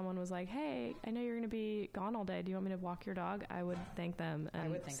personally, if someone was like, "Hey, I know you're going to be gone all day. Do you want me to walk your dog?" I would thank them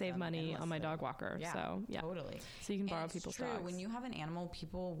and save money on my dog walker. Yeah, so totally. So you can borrow people's dogs. When you have an animal,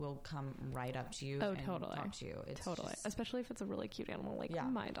 people will come right up to you. Oh, and totally. Talk to you. It's totally, especially if it's a really cute animal like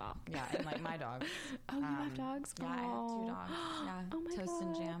my dog. Yeah, and my dog. Oh, you have dogs? Yeah, I have 2 dogs. Yeah. Oh my God. Toast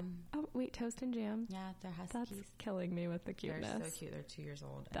and Jam. Oh wait, Toast and Jam. Yeah, they're huskies. That's killing me with the cuteness. They're so cute. They're 2 years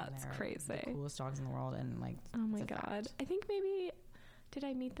old. That's and crazy. The coolest dogs in the world, and oh my God. I think maybe. Did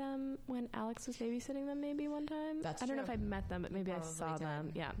I meet them when Alex was babysitting them maybe one time? That's I don't true. know if I met them, but maybe I saw did.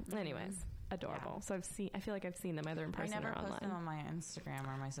 them. Yeah. Anyways, adorable. Yeah. So I feel like I've seen them either in person or online. I never post them on my Instagram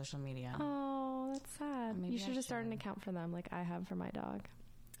or my social media. Oh, that's sad. You should just start an account for them like I have for my dog.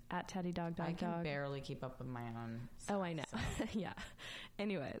 At Teddy Dog. I can barely keep up with my own stuff, I know. So. Yeah.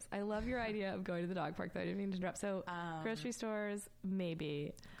 Anyways, I love your idea of going to the dog park, though. I didn't mean to interrupt. So, grocery stores,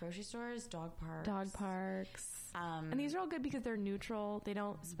 maybe. Grocery stores, dog parks. Dog parks. And these are all good because they're neutral. They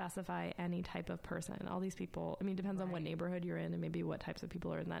don't specify any type of person. All these people, I mean, it depends on what neighborhood you're in and maybe what types of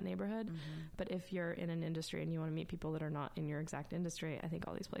people are in that neighborhood. Mm-hmm. But if you're in an industry and you want to meet people that are not in your exact industry, I think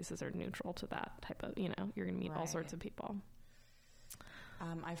all these places are neutral to that type of, you're going to meet all sorts of people.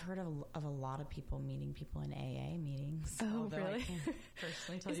 I've heard of a lot of people meeting people in AA meetings. Oh, really? I can't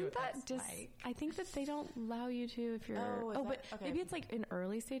personally tell you what that's like. I think that they don't allow you to if you're... but maybe it's like in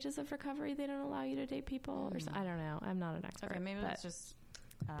early stages of recovery, they don't allow you to date people. Or I don't know. I'm not an expert. Okay, maybe it's just...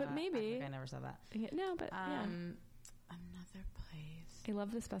 but maybe... I never said that. Yeah, no, but yeah. Another place. I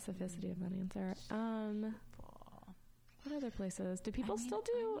love the specificity of that answer. What other places? Do people still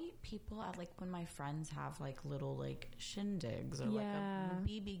do? I meet people at, like, when my friends have, like, little, like, shindigs or, like, a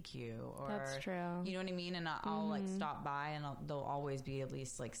BBQ. Or, that's true. You know what I mean? And I'll like, stop by, and there'll always be at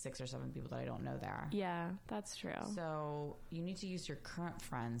least, like, 6 or 7 people that I don't know there. Yeah, that's true. So you need to use your current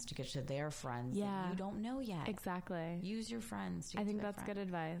friends to get to their friends that you don't know yet. Exactly. Use your friends to get I think to their that's friends. good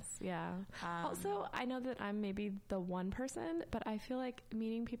advice. Yeah. Also, I know that I'm maybe the one person, but I feel like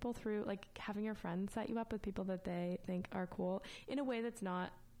meeting people through, like, having your friends set you up with people that they think are cool in a way that's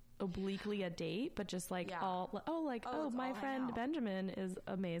not obliquely a date, but just like my friend Benjamin is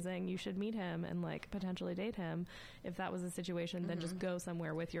amazing, you should meet him and like potentially date him. If that was a situation, then just go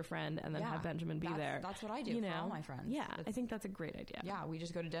somewhere with your friend and then have Benjamin be there. That's what I do for all my friends. Yeah, I think that's a great idea. Yeah, we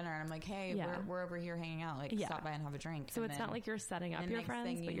just go to dinner and I'm like, hey, we're over here hanging out, like stop by and have a drink. So it's not like you're setting up your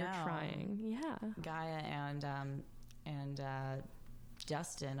friends, but you're trying. Yeah. Gaia and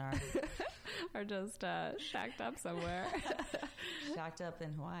Justin are just shacked up somewhere. Shacked up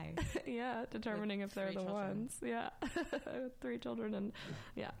in Hawaii. Yeah, determining if they're the ones. Yeah. 3 children and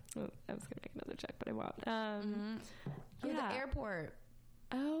I was gonna make another check, but I won't. The airport.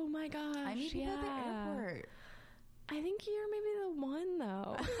 Oh my gosh. I meet people at the airport. I think you're maybe the one,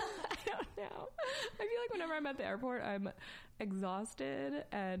 though. I don't know. I feel like whenever I'm at the airport, I'm exhausted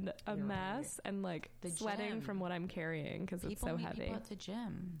and a mess and like sweating from what I'm carrying because it's so heavy. People at the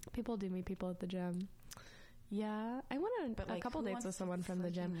gym. People do meet people at the gym. Yeah, I went on a couple dates with someone from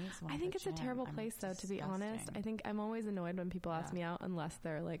the gym. I think it's a terrible place, though, to be honest. I think I'm always annoyed when people ask me out unless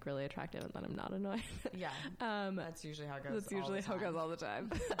they're like really attractive, and then I'm not annoyed. Yeah, that's usually how it goes. That's usually how it goes all the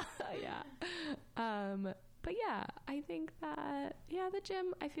time. Yeah. But yeah, I think that, the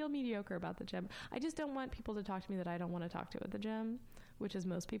gym, I feel mediocre about the gym. I just don't want people to talk to me that I don't want to talk to at the gym, which is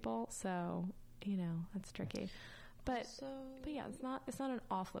most people. So, that's tricky. But yeah, it's not an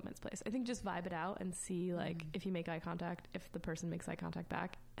off limits place. I think just vibe it out and see like if you make eye contact, if the person makes eye contact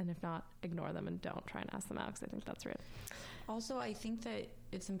back, and if not, ignore them and don't try and ask them out because I think that's rude. Also, I think that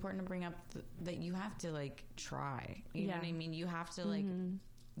it's important to bring up that you have to like try. You know what I mean? You have to like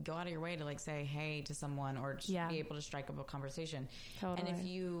go out of your way to like say hey to someone or just be able to strike up a conversation. Totally. And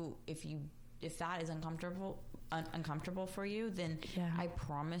if that is uncomfortable for you, then I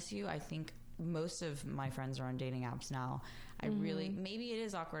promise you, I think most of my friends are on dating apps now. I really, maybe it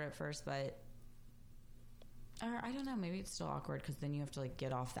is awkward at first, but or I don't know, maybe it's still awkward because then you have to like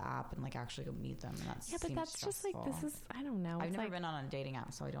get off the app and like actually go meet them, and that's but that's stressful. Just like, this is, I don't know. I've never been on a dating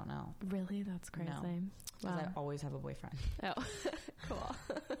app, so I don't know. Really? That's crazy. Because I always have a boyfriend. Oh, cool.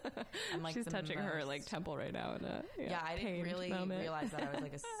 I'm like, she's touching her like temple right now in a I didn't really realize that I was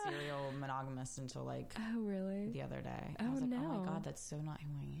like a serial monogamist until like the other day. Oh, I was like, no. oh my god, that's so not who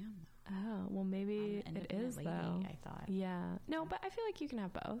I am. Oh, well, maybe it is, lady, though. I thought. Yeah. No, but I feel like you can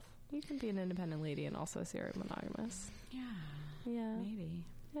have both. You can be an independent lady and also serial monogamous. Yeah. Yeah. Maybe.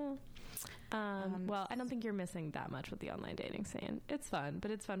 Yeah. Well, I don't think you're missing that much with the online dating scene. It's fun,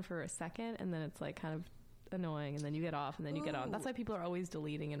 but it's fun for a second, and then it's like kind of annoying, and then you get off, and then you get on. That's why people are always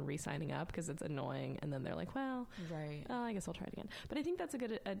deleting and re-signing up, because it's annoying, and then they're like, well, I guess I'll try it again. But I think that's a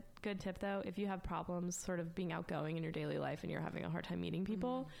good tip, though. If you have problems sort of being outgoing in your daily life and you're having a hard time meeting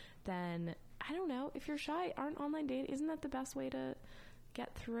people, then, I don't know, if you're shy, aren't online dating, isn't that the best way to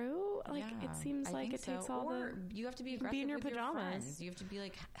get through? Like, it seems like it takes all or you have to be aggressive be in your with pajamas. Your friends. You have to be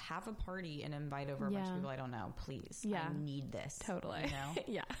like, have a party and invite over a bunch of people I don't know, please. I need this. Totally.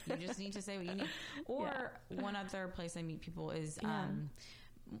 You know? You just need to say what you need. Or one other place I meet people is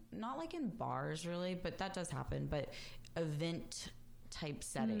not like in bars really, but that does happen, but event type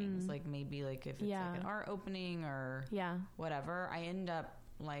settings, like maybe like if it's like an art opening or whatever, I end up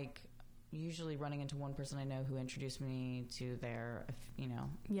like usually running into one person I know who introduced me to their,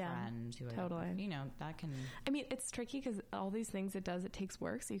 friend who that can... I mean, it's tricky because all these things it takes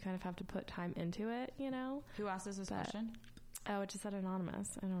work, so you kind of have to put time into it, Who asked us this question? Oh, it just said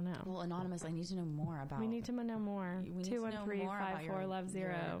anonymous. I don't know. Well, anonymous, I need to know more about... We need to know more.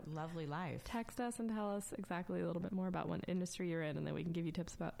 213-54-Love-0. Lovely life. Text us and tell us exactly a little bit more about what industry you're in, and then we can give you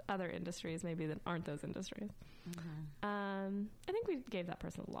tips about other industries maybe that aren't those industries. I think we gave that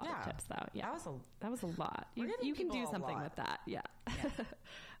person a lot of tips, though. Yeah, that was a lot. You can do something with that. Yeah.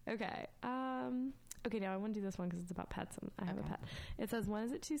 Okay. Okay, now I want to do this one because it's about pets and I have a Okay. pet. It says, when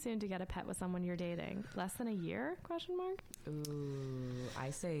is it too soon to get a pet with someone you're dating? Less than a year? Question mark. Ooh, I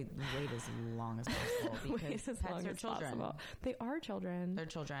say wait as long as possible because Wait as long pets are as children. possible. They are children. They're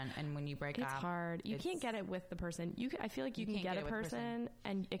children, and when you break It's up, hard. You can't get it with the person. I feel like you can can't get get a it with the person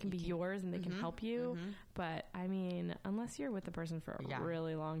and it can be yours and they can help you. But I mean, unless you're with the person for a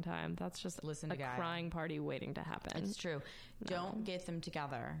really long time, that's just Listen a to Gaia. crying party waiting to happen. It's true. Don't get them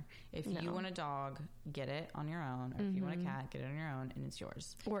together. If you want a dog, get it on your own. Or if you want a cat, get it on your own, and it's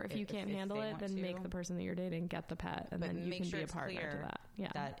yours. Or if you can't handle they it, want then to, make the person that you're dating get the pet, and but then you make can sure be a it's partner clear to that.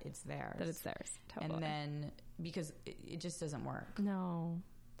 Yeah, that it's theirs. that it's theirs. Totally. And then because it just doesn't work. No.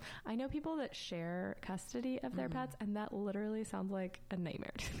 I know people that share custody of their pets, and that literally sounds like a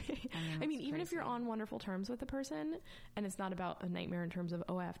nightmare to me. I mean, even if you're on wonderful terms with the person, and it's not about a nightmare in terms of,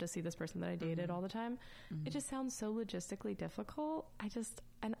 oh, I have to see this person that I dated all the time, it just sounds so logistically difficult.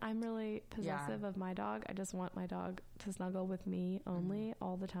 And I'm really possessive of my dog. I just want my dog to snuggle with me only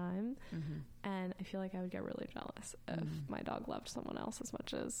all the time. And I feel like I would get really jealous if my dog loved someone else as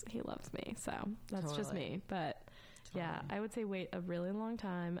much as he loves me. So that's just me. But yeah, I would say wait a really long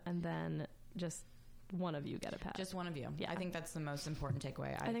time and then just one of you get a pet. Just one of you. Yeah. I think that's the most important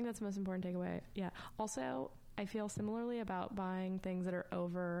takeaway. I think that's the most important takeaway. Yeah. Also, I feel similarly about buying things that are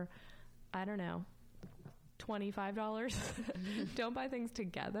over, I don't know, $25. Don't buy things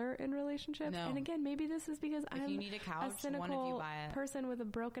together in relationships. No. And again, maybe this is because if I'm you need a couch, cynical one of you buy it. person with a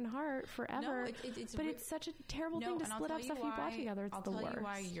broken heart forever. No, it's such a terrible thing to split up stuff you bought together. It's the worst. I'll tell you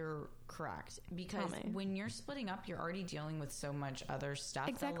why you're correct. Because when you're splitting up, you're already dealing with so much other stuff.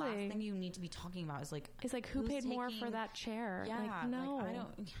 Exactly. The last thing you need to be talking about is like who paid more for that chair? Yeah, like, no. Like, I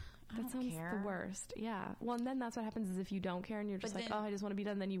don't That sounds care. the worst. Yeah. Well, and then that's what happens is if you don't care and you're just I just want to be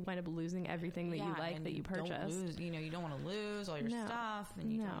done, then you wind up losing everything that you like that you purchased. Don't lose, you don't want to lose all your stuff,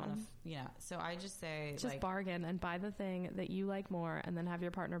 and you don't want to, So I just say, just bargain and buy the thing that you like more, and then have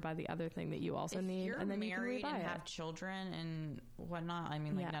your partner buy the other thing that you also need, and then you can married rebuy and it. have children and whatnot. I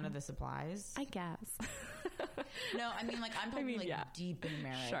mean, none of this applies. I guess. No, I mean, I'm talking deep in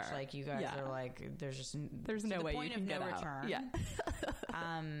marriage. Sure. Like you guys are like, there's no way you can get out. Return. Yeah.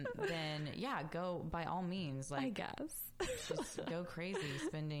 Then go by all means. Like I guess just go crazy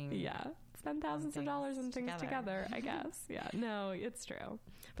spending. Yeah. Spend thousands of dollars on things together, I guess. Yeah. No, it's true.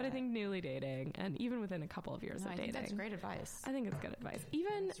 But I think newly dating, and even within a couple of years of dating. I think that's great advice. I think it's good advice.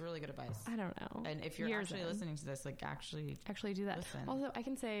 It's really good advice. I don't know. And if you're actually listening to this, actually do that. Listen, also, I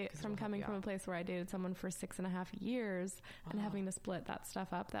can say from coming from a place where I dated someone for 6.5 years and having to split that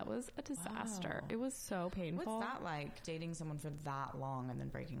stuff up, that was a disaster. It was so painful. What's that like, dating someone for that long and then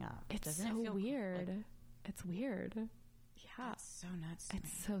breaking up? Doesn't it feel weird? It's weird. Yeah. That's so nuts to me.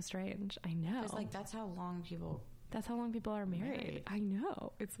 It's so strange. I know. Because that's how long people are married. I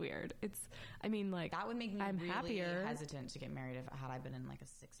know. It's weird. That would make me I'm really happier. hesitant to get married had I been in a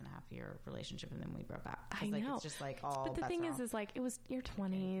 6.5 year relationship and then we broke up. I know. It's just all but the thing is it was your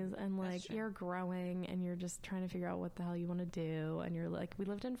 20s and you're growing and you're just trying to figure out what the hell you want to do. And you're we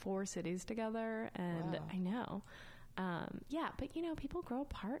lived in 4 cities together and I know. But people grow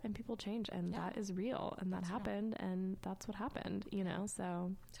apart and people change, and that is real, and that happened, and that's what happened,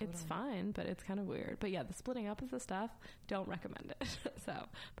 so it's fine, but it's kind of weird. But yeah, the splitting up of the stuff, don't recommend it. So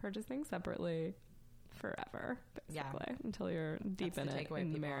purchase things separately forever, basically, until you're deep in it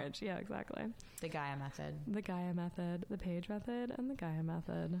in the marriage. Yeah, exactly. The Gaia method, the Paige method, and the Gaia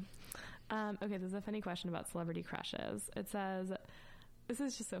method. Okay, this is a funny question about celebrity crushes. It says, this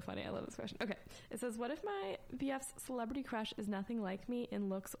is just so funny. I love this question. Okay. It says, what if my BF's celebrity crush is nothing like me in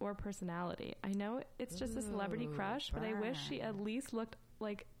looks or personality? I know it's just a celebrity crush, but I wish she at least looked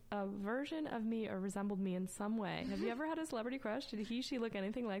like a version of me or resembled me in some way. Have you ever had a celebrity crush? Did she look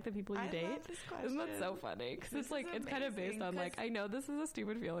anything like the people you date? Love this question. Isn't that so funny? Because it's it's kind of based on I know this is a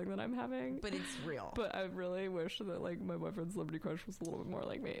stupid feeling that I'm having, but it's real. But I really wish that my boyfriend's celebrity crush was a little bit more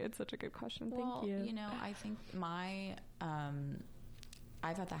like me. It's such a good question. Thank you. I think my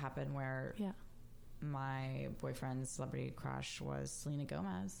I've had that happen where my boyfriend's celebrity crush was Selena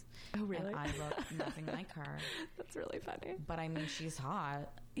Gomez. Oh, really? And I look nothing like her. That's really funny. But she's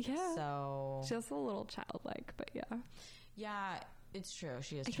hot. Yeah. So just a little childlike, but yeah. Yeah, it's true.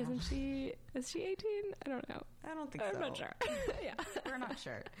 She is. Is she 18? I don't know. I don't think so. I'm not sure. Yeah, we're not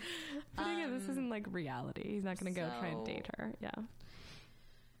sure. But again, this isn't reality. He's not going to go try and date her. Yeah.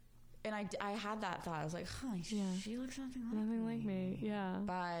 And I had that thought. I was like, she looks nothing like me. Yeah.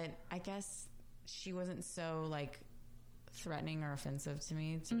 But I guess she wasn't so threatening or offensive to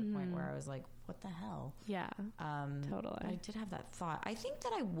me to the point where I was like, what the hell? Yeah. Totally. I did have that thought. I think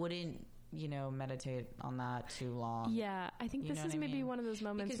that I wouldn't meditate on that too long. Yeah, I think this is maybe one of those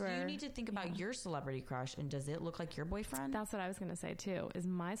moments because where you need to think about your celebrity crush, and does it look like your boyfriend? That's what I was going to say too. Is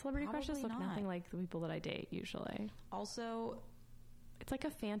my celebrity crushes look nothing like the people that I date usually. Also, it's like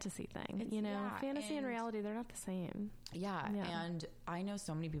a fantasy thing, fantasy and reality, they're not the same. Yeah. And I know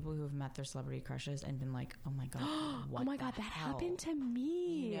so many people who have met their celebrity crushes and been like, oh my God, what oh my God, that hell? happened to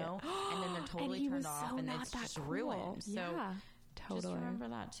me. And then they're totally turned off and it's just ruined. So totally. Just remember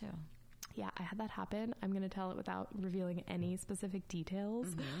that too. Yeah, I had that happen. I'm going to tell it without revealing any specific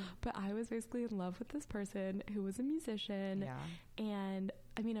details. But I was basically in love with this person who was a musician. Yeah. And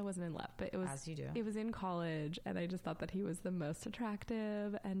I mean, I wasn't in love, but it was, as you do. It was in college. And I just thought that he was the most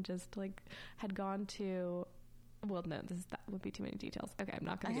attractive and just like had gone to, well, no, that would be too many details. Okay, I'm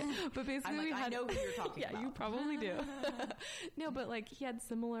not going to get, but basically I know who you're talking about. Yeah, you probably do. No, but like he had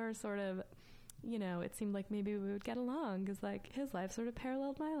similar sort of, it seemed like maybe we would get along because like his life sort of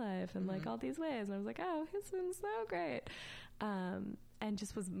paralleled my life and like all these ways. And I was like, oh, his been so great. And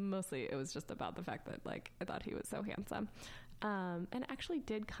just it was just about the fact that like I thought he was so handsome. And actually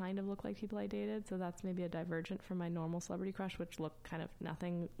did kind of look like people I dated. So that's maybe a divergent from my normal celebrity crush, which looked kind of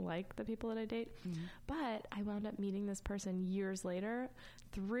nothing like the people that I date. But I wound up meeting this person years later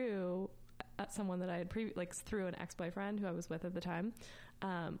through someone that I had through an ex-boyfriend who I was with at the time.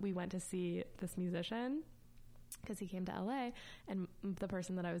 We went to see this musician because he came to LA, and the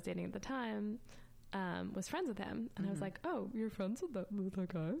person that I was dating at the time was friends with him, and I was like, "Oh, you're friends with that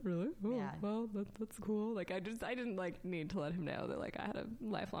guy, really? Oh, yeah. Well, that's cool." Like, I didn't like need to let him know that like I had a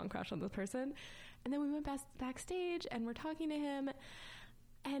lifelong crush on this person. And then we went backstage, and we're talking to him,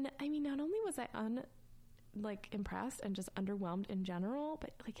 and I mean, not only was I impressed and just underwhelmed in general,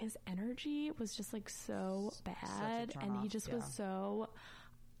 but like his energy was just like so bad, and he just was so,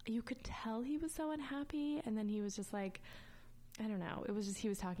 you could tell he was so unhappy. And then he was just like, I don't know, it was just, he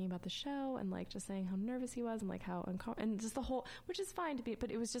was talking about the show and like just saying how nervous he was and like how and just the whole, which is fine to be,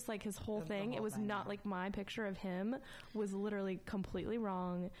 but it was just like his whole thing. It was not like my picture of him was literally completely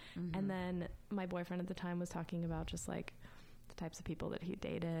wrong. And then my boyfriend at the time was talking about just like the types of people that he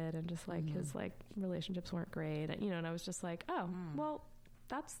dated and just like his like relationships weren't great, and and I was just like, oh well,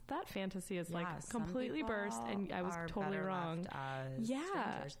 that fantasy is like completely burst, and I was totally wrong.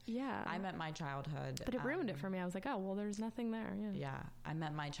 Yeah, I met my childhood, but it ruined it for me. I was like, oh well, there's nothing there. I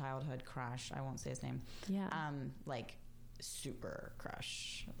met my childhood crush, I won't say his name, like super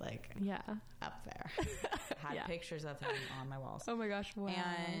crush, like up there. Had pictures of him on my walls. Oh my gosh, wow.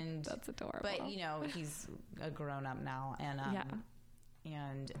 And that's adorable. But he's a grown up now, and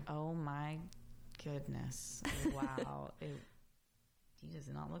and oh my goodness, wow, he does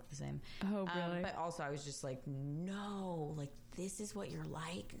not look the same. Oh really? But also I was just like, no, like this is what you're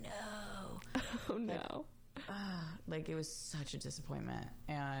like. No. Oh no. Like it was such a disappointment,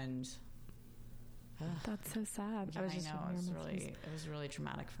 and that's so sad. Yeah, I know. It was really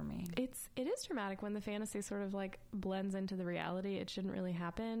traumatic for me. It is traumatic when the fantasy sort of like blends into the reality. It shouldn't really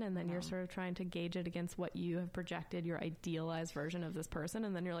happen, and then you're sort of trying to gauge it against what you have projected, your idealized version of this person,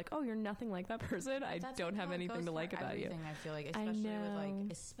 and then you're like, oh, you're nothing like that person. I don't have anything to like about you. I feel like,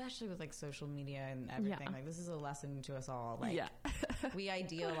 especially with like social media and everything. Like this is a lesson to us all. Like we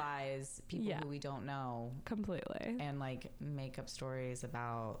idealize people who we don't know completely, and like make up stories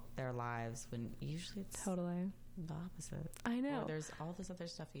about their lives when usually it's totally the opposite. I know. Or there's all this other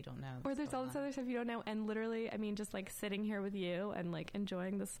stuff you don't know. Or there's all this other stuff you don't know. And literally, I mean, just like sitting here with you and like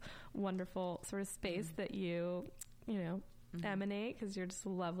enjoying this wonderful sort of space that you emanate, because you're just a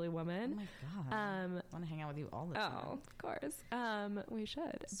lovely woman. Oh my God. I want to hang out with you all the time. Oh, of course. We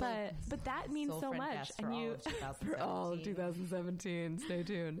should. But that means so much. And you for all of 2017, stay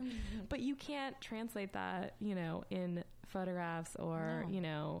tuned. But you can't translate that, in photographs or,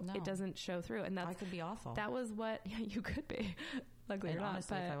 it doesn't show through. And I could be awful. That was what you could be. Luckily, and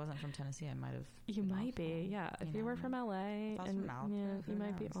honestly, if I wasn't from Tennessee, I might have. You might be, yeah. If you were from LA, and you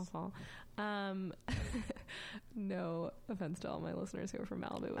might be awful. No offense to all my listeners who are from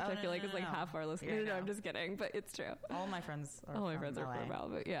Malibu, which I feel like is like half our listeners. No, I'm just kidding, but it's true. All my friends are from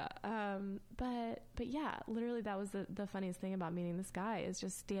Malibu. Yeah. But yeah, literally, that was the funniest thing about meeting this guy is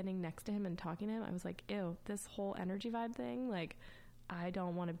just standing next to him and talking to him. I was like, ew, this whole energy vibe thing, like, I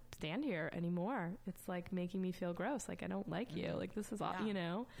don't want to stand here anymore. It's like making me feel gross. Like I don't like you. Like this is all, You're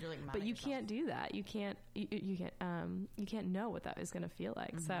like but you can't do that. You can't know what that is going to feel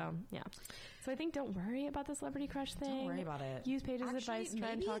like. So yeah. So I think don't worry about the celebrity crush thing. Don't worry about it. Use Paige's advice.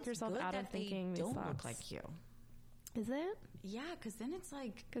 Try and talk yourself out of thinking they don't look like you. Is it? Yeah, because then it's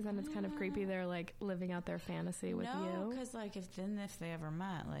like... Because then it's kind of creepy. They're, like, living out their fantasy with you. No, because, like, if they ever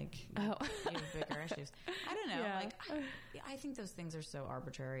met, like, you have bigger issues. I don't know. Yeah. Like, I think those things are so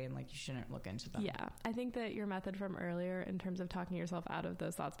arbitrary and, like, you shouldn't look into them. Yeah. I think that your method from earlier in terms of talking yourself out of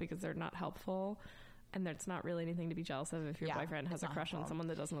those thoughts because they're not helpful and there's not really anything to be jealous of if your boyfriend has a crush on someone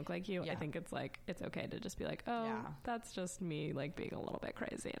that doesn't look like you. I think it's, like, it's okay to just be like, that's just me, like, being a little bit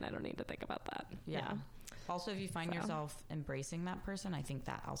crazy and I don't need to think about that. Yeah. Also, if you find yourself embracing that person, I think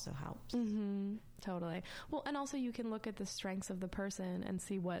that also helps. Totally. Well, and also you can look at the strengths of the person and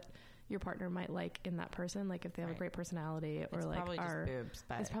see what your partner might like in that person. Like if they have a great personality or like probably just boobs.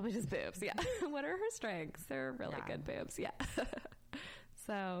 But... It's probably just boobs. Yeah. What are her strengths? They're really good boobs. Yeah.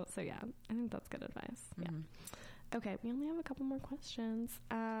 So yeah, I think that's good advice. Yeah. Okay. We only have a couple more questions.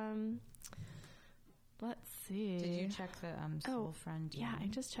 Let's see. Did you check the soul friend? Yeah, I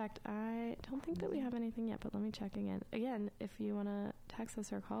just checked. I don't think that we have anything yet, but let me check again. Again, if you want to text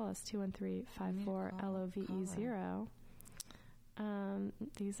us or call us, 213-54-LOVE0.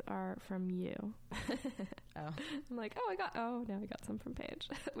 These are from you. I'm like, now I got some from Paige,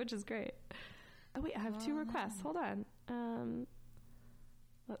 which is great. Oh, wait, I have 2 requests. Hold on.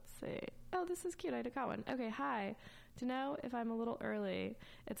 Let's see. Oh, this is cute. I got one. Okay, hi. To know if I'm a little early,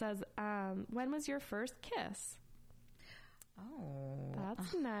 it says, when was your first kiss? Oh.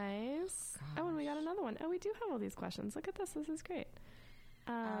 That's nice. Gosh. Oh, and we got another one. Oh, we do have all these questions. Look at this. This is great.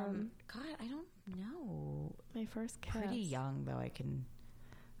 God, I don't know. My first kiss. Pretty young, though. I can...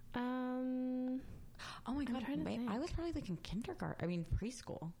 Oh, my God. I was probably like in kindergarten. I mean,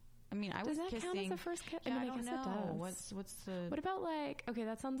 preschool. I mean, I was kissing... Does that count as a first kiss? Yeah, I don't guess know. It does. What's the... What about like... Okay,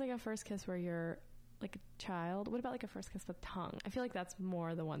 that sounds like a first kiss where you're like a child. What about like a first kiss with tongue? I feel like that's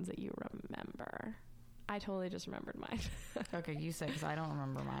more the ones that you remember. I totally just remembered mine. Okay, you say, because I don't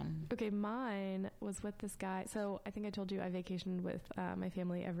remember mine. Okay, mine was with this guy. So I think I told you I vacationed with my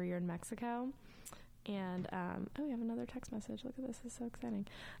family every year in Mexico. And, we have another text message. Look at this. This is so exciting.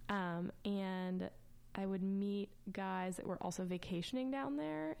 And I would meet guys that were also vacationing down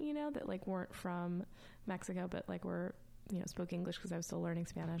there, you know, that like weren't from Mexico, but like were, you know, spoke English because I was still learning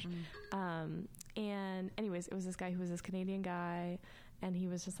Spanish. And anyways, it was this guy who was this Canadian guy, and he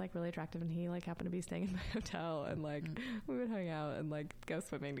was just like really attractive, and he like happened to be staying in my hotel, and like we would hang out and like go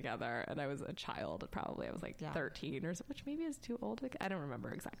swimming together. And I was a child, probably I was like 13 or so, which maybe is too old. I don't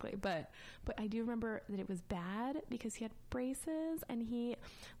remember exactly, but I do remember that it was bad because he had braces and he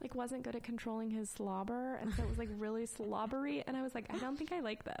like wasn't good at controlling his slobber, and so it was like really slobbery. And I was like, I don't think I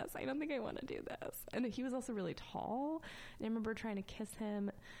like this. I don't think I want to do this. And he was also really tall, and I remember trying to kiss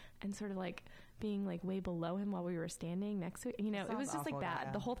him and sort of like being like way below him while we were standing next to it. You know, it was just like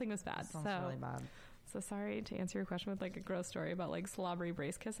bad. The whole thing was bad. Sounds really bad. So sorry to answer your question with like a gross story about like slobbery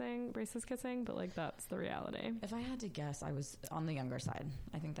braces kissing, but like that's the reality. If I had to guess, I was on the younger side.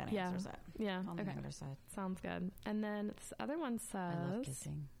 I think that answers it. Yeah. On the younger side. Sounds good. And then this other one says... I love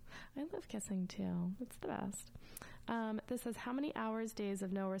kissing. I love kissing too. It's the best. This says, how many hours, days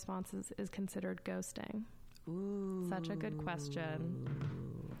of no responses is considered ghosting? Ooh. Such a good question.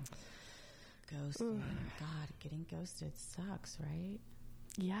 Ghosting. God, getting ghosted sucks, right?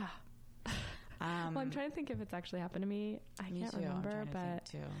 Yeah. Well, I'm trying to think if it's actually happened to me. I can't remember,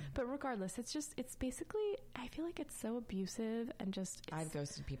 but regardless, it's basically, I feel like it's so abusive and just... I've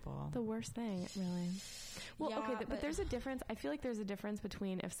ghosted people. The worst thing, really. Well, okay, but there's a difference. I feel like there's a difference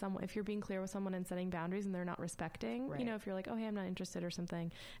between if you're being clear with someone and setting boundaries and they're not respecting, you know, if you're like, oh, hey, I'm not interested or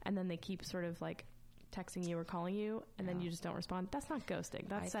something, and then they keep sort of like texting you or calling you and then you just don't respond. That's not ghosting.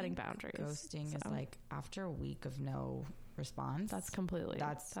 That's setting boundaries. Ghosting is like after a week of no response. That's completely.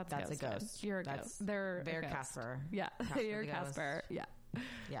 That's a ghost. You're a ghost. They're Casper. Yeah, you're Casper. Yeah.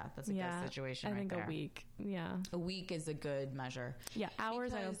 Yeah, that's a ghost situation. I think there. A week. Yeah, a week is a good measure. Yeah,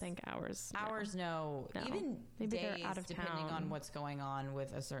 hours. I don't think hours. Hours, no. Even maybe days, they're out of depending town. on what's going on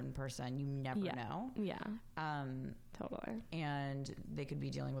with a certain person, you never know. Yeah. Totally. And they could be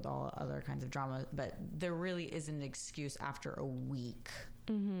dealing with all other kinds of drama, but there really isn't an excuse after a week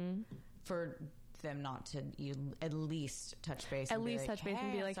for them not to at least touch base. At least touch base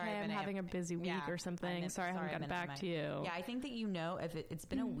and be like, hey, I'm having a busy week or something. Sorry, I haven't gotten back to you. Yeah, I think that if it's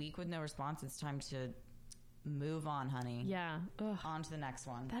been a week with no response, it's time to move on, honey. Yeah. Ugh. On to the next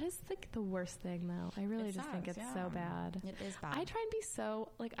one. That is like the worst thing, though. I really just think it's so bad. It is bad. I try and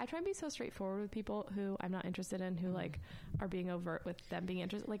be so straightforward with people who I'm not interested in, who like are being overt with them being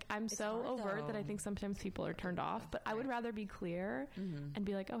interested. Like I'm so overt that I think sometimes people are turned off, but I would rather be clear and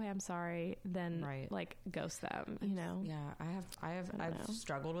be like, oh, hey, I'm sorry, than like ghost them, you know? Yeah. I've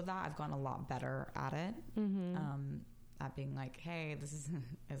struggled with that. I've gotten a lot better at it. at being like, hey, this is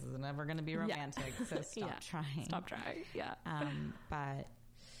never going to be romantic, so stop trying. Stop trying. Yeah. But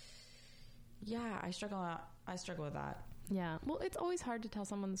yeah, I struggle with that. Yeah. Well, it's always hard to tell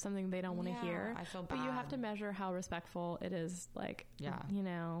someone something they don't want to hear. I feel bad. But you have to measure how respectful it is. Like, you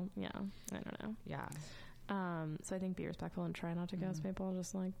know, I don't know. Yeah. So I think be respectful and try not to ghost people.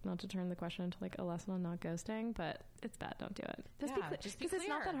 Just like not to turn the question into like a lesson on not ghosting, but it's bad. Don't do it. Just because it's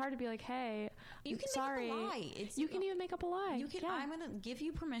not that hard to be like, hey, you can sorry. Make up a lie. You can even make up a lie. You can. I'm gonna give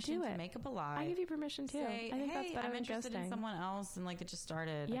you permission to make up a lie. I give you permission too. Say, I think that's better I'm than interested ghosting. In someone else, and like it just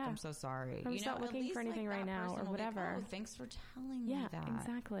started. Yeah. Like, I'm so sorry. I'm not looking for anything right now or whatever. Like, oh, thanks for telling me that. Yeah,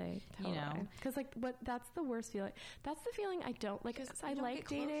 exactly. Totally. You know, because like that's the worst feeling. That's the feeling I don't like. I like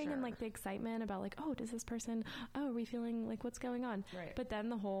dating and like the excitement about like, oh, does this person? Oh, are we feeling like what's going on? Right. But then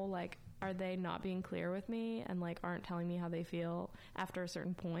the whole like, are they not being clear with me and like aren't telling me how they feel after a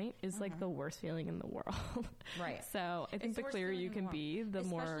certain point is like the worst feeling in the world. Right. So I think the clearer you can be, the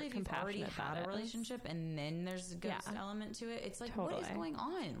more compassionate. Especially if you've already had a relationship and then there's a ghost element to it. It's like, what is going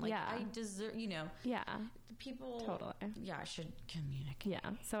on? Like, I deserve, you know. Yeah. People should communicate. Yeah.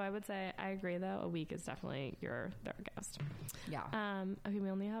 So I would say I agree though. A week is definitely their ghost. Yeah. Okay, we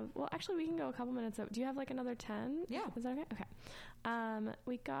only have actually we can go a couple minutes. Do you have like another 10? Yeah. Is that okay? Okay.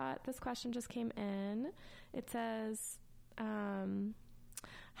 We got this question just came in. It says,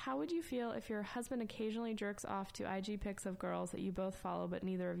 how would you feel if your husband occasionally jerks off to IG pics of girls that you both follow but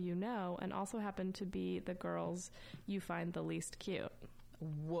neither of you know, and also happen to be the girls you find the least cute?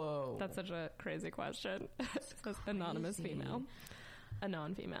 Whoa. That's such a crazy question. Anonymous female. A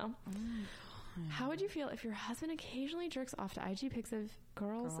non-female. How would you feel if your husband occasionally jerks off to IG pics of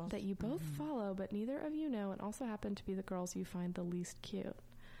girls that you both follow but neither of you know and also happen to be the girls you find the least cute?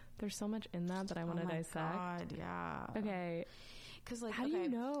 There's so much in that I want to dissect. God, yeah. Okay. Because like, how do you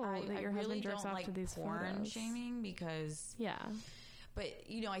know that your husband jerks off to these porn photos? Shaming because But,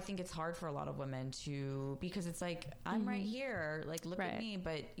 you know, I think it's hard for a lot of women to, because it's like, I'm right here, like, look at me.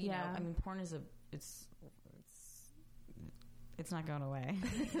 But, you know, I mean, porn is it's not going away.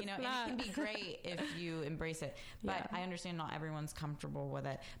 You know, and it can be great if you embrace it. But I understand not everyone's comfortable with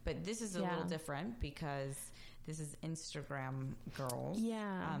it. But this is a little different because this is Instagram girls.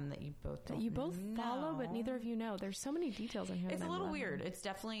 Yeah. That you both don't follow, but neither of you know. There's so many details in here. It's a little weird. It's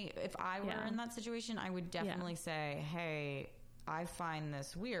definitely, if I were in that situation, I would definitely say, hey, I find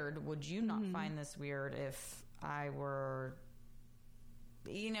this weird. Would you not find this weird if I were,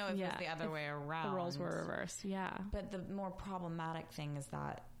 you know, if it was the other way around? The roles were reversed, But the more problematic thing is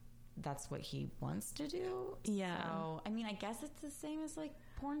that that's what he wants to do. Yeah. So, I mean, I guess it's the same as, like,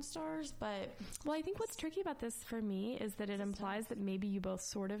 porn stars, but... Well, I think what's tricky about this for me is that it implies that maybe you both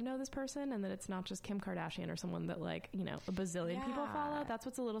sort of know this person and that it's not just Kim Kardashian or someone that, like, you know, a bazillion people follow. That's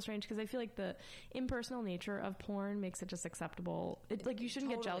what's a little strange because I feel like the impersonal nature of porn makes it just acceptable. Like, you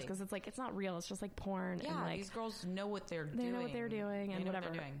shouldn't get jealous because it's like, it's not real. It's just like porn. Yeah, and like, these girls know what they're doing. They know what they're doing and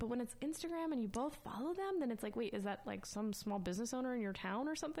whatever. But when it's Instagram and you both follow them, then it's like, wait, is that like some small business owner in your town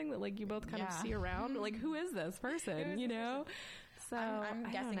or something that like you both kind of see around? Like, who is this person, you know? So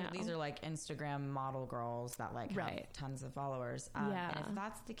I'm guessing that these are like Instagram model girls that like have tons of followers. And if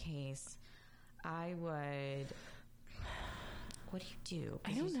that's the case, I would... What do you do?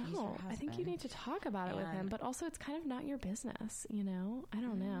 I don't know. I think you need to talk about it with him, but also it's kind of not your business, you know? I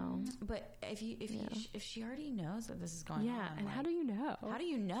don't know. But if she already knows that this is going on. Yeah, and like, how do you know? How do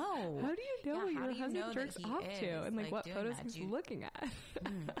you know? How do you know what your husband jerks off to? And like what photos he's looking at?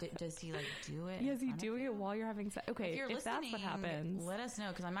 Does he like do it? Yeah, is he doing it while you're having sex? Okay, if that's what happens. Let us know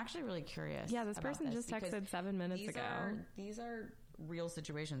because I'm actually really curious. Yeah, this person just texted 7 minutes ago. These are real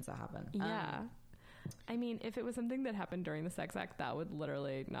situations that happen. Yeah. I mean, if it was something that happened during the sex act, that would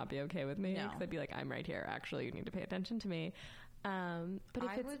literally not be okay with me. Because I'd be like, I'm right here. Actually, you need to pay attention to me. But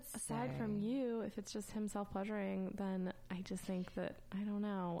if it's aside from you, if it's just him self-pleasuring, then I just think that, I don't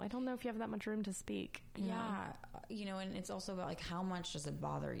know. I don't know if you have that much room to speak. Yeah. You know, and it's also about like, how much does it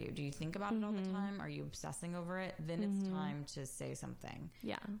bother you? Do you think about it all the time? Are you obsessing over it? Then it's time to say something.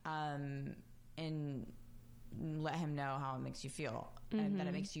 Yeah. And let him know how it makes you feel. And that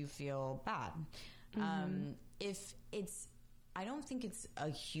it makes you feel bad. If it's, I don't think it's a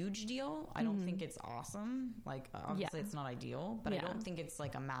huge deal. I don't think it's awesome. Like, obviously it's not ideal, but I don't think it's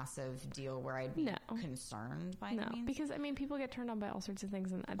like a massive deal where I'd be concerned by any means. Because I mean, people get turned on by all sorts of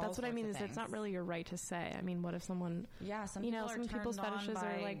things, and that's what I mean is it's not really your right to say. I mean, what if someone, some you know, some people's fetishes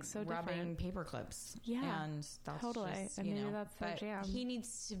are like so rubbing different. paper clips. Yeah, and that's totally. just, and maybe that's their jam. He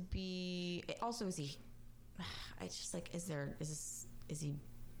needs to be. Also, is he? It's just like, is he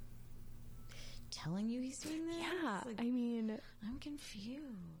telling you he's doing this? Yeah, like, I mean, I'm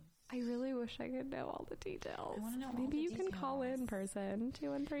confused. I really wish I could know all the details. I want to know Maybe all the you details. can call in person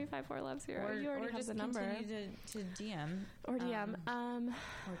 213-54-LOVE-0. You already have the number. Or just continue to DM. Or DM.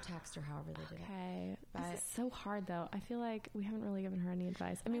 Or text or however they do it. Okay. But this is so hard, though. I feel like we haven't really given her any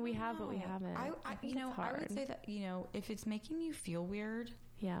advice. I mean, we have, but we haven't. I would say that, if it's making you feel weird.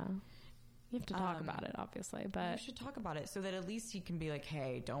 Yeah. You have to talk about it, obviously, but... You should talk about it so that at least he can be like,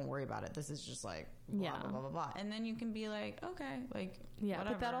 hey, don't worry about it. This is just like, blah, blah, blah, blah, blah. And then you can be like, okay, like, yeah,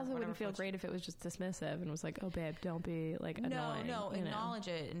 whatever, but that also wouldn't feel floats. great if it was just dismissive and was like, oh, babe, don't be, like, annoying. No, acknowledge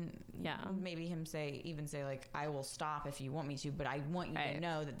it. And maybe him say, like, I will stop if you want me to, but I want you to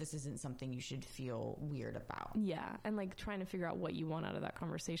know that this isn't something you should feel weird about. Yeah, and, like, trying to figure out what you want out of that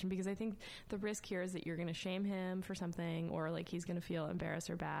conversation, because I think the risk here is that you're going to shame him for something, or, like, he's going to feel embarrassed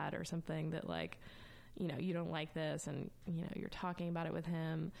or bad or something that, like... you don't like this, and, you're talking about it with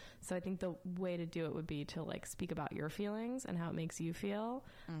him. So I think the way to do it would be to, like, speak about your feelings and how it makes you feel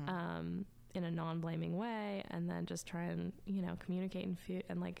in a non-blaming way, and then just try and, communicate and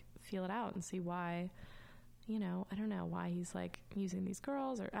feel it out and see why, I don't know why he's, like, using these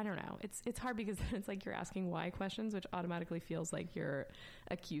girls, or I don't know. It's hard because then it's like you're asking why questions, which automatically feels like you're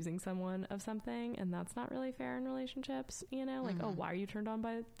accusing someone of something, and that's not really fair in relationships, like, oh, why are you turned on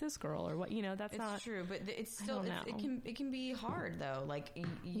by this girl, or what, that's not true, but it's still, it can be hard, though. Like,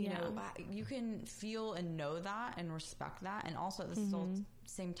 you know, you can feel and know that and respect that, and also at the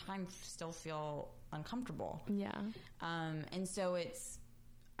same time still feel uncomfortable. Yeah. And so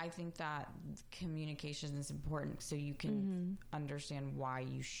I think that communication is important so you can understand why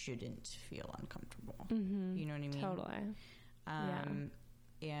you shouldn't feel uncomfortable. You know what I mean? Totally.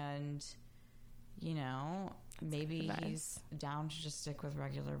 And, maybe he's down to just stick with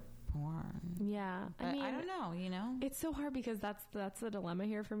regular porn. Yeah. But I don't know, It's so hard because that's the dilemma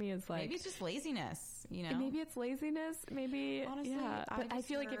here for me, is like... Maybe it's just laziness, Maybe it's laziness. Maybe... Honestly, yeah. But I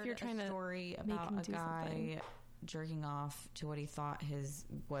feel like if you're trying to... story about a guy... jerking off to what he thought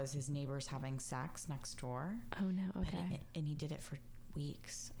was his neighbors having sex next door. Oh no, okay. And he did it for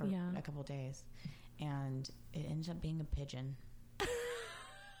weeks or a couple days, and it ended up being a pigeon.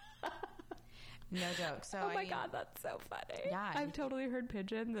 No joke. So oh my god, that's so funny. Yeah, I've totally heard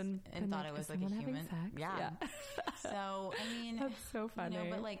pigeons and thought it was like a human. Sex? Yeah. So I mean, that's so funny.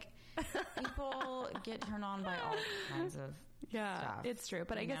 But like, people get turned on by all kinds of. Yeah, stuff, it's true.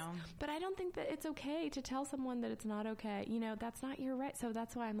 But I guess, but I don't think that it's okay to tell someone that it's not okay. That's not your right. So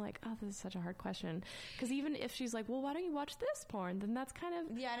that's why I'm like, oh, this is such a hard question. Because even if she's like, well, why don't you watch this porn? Then that's kind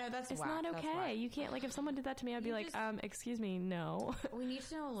of, it's whack. Not okay. You can't, like, if someone did that to me, I'd be like, excuse me, no. We need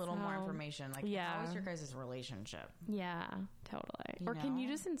to know a little more information. Like, how is your guys' relationship? Yeah, totally. Or can you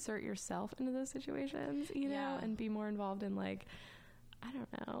just insert yourself into those situations, and be more involved in, like, I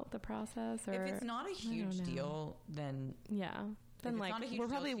don't know, the process, or... If it's not a huge deal, then... Yeah. Then, like, we're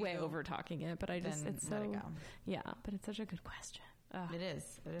probably way over talking it, but it's so... Let it go. Yeah, but it's such a good question. It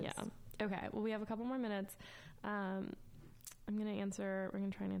is. Yeah. Okay, well, we have a couple more minutes. We're going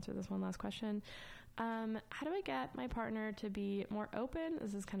to try and answer this one last question. How do I get my partner to be more open?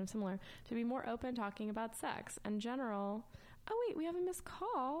 This is kind of similar. To be more open talking about sex in general. Oh, wait, we have a missed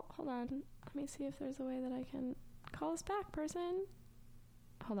call. Hold on. Let me see if there's a way that I can call us back, person.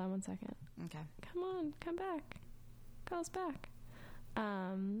 Hold on 1 second. Okay. Come on, come back. Call us back.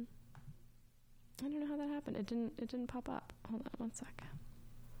 I don't know how that happened. It didn't pop up. Hold on 1 second.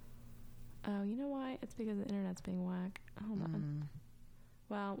 Oh, you know why? It's because the internet's being whack. Hold on.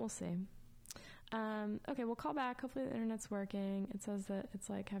 Well, we'll see. Okay, we'll call back. Hopefully the internet's working. It says that it's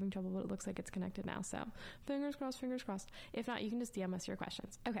like having trouble, but it looks like it's connected now. So fingers crossed. If not, you can just DM us your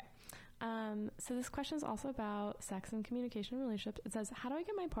questions. Okay. So this question is also about sex and communication in relationships. It says, how do I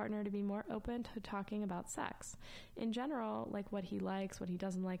get my partner to be more open to talking about sex? In general, like what he likes, what he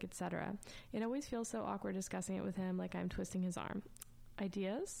doesn't like, etc. It always feels so awkward discussing it with him, like I'm twisting his arm.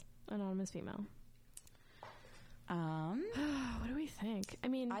 Ideas? Anonymous female. What do we think? I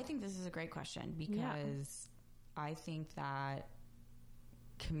mean... I think this is a great question because I think that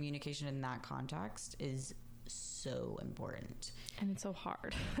communication in that context is so important. And it's so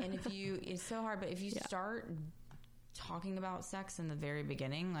hard. And it's so hard, but if you start talking about sex in the very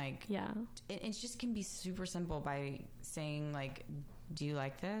beginning, like... Yeah. It just can be super simple by saying, like... Do you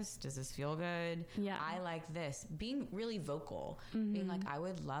like this? Does this feel good? Yeah. I like this. Being really vocal. Being like, I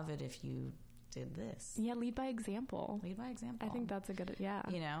would love it if you... did this. Yeah, lead by example. I think that's a good,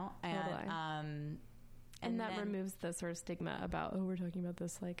 and and that removes the sort of stigma about, we're talking about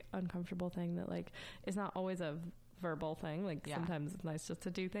this like uncomfortable thing that like is not always a verbal thing. Like sometimes it's nice just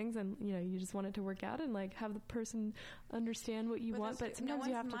to do things and you just want it to work out and like have the person understand what you want, but sometimes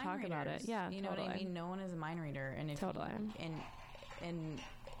you have to talk about it. Yeah, you know what I mean? No one is a mind reader, and if and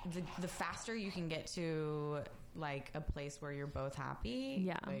the faster you can get to like a place where you're both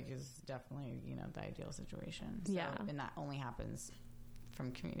happy, like is definitely, you know, the ideal situation. So, and that only happens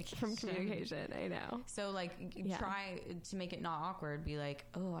from communication. I know. So like try to make it not awkward. Be like,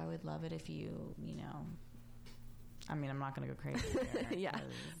 oh, I would love it if you know, I mean, I'm not going to go crazy there,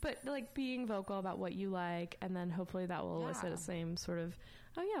 but like being vocal about what you like, and then hopefully that will elicit the same sort of,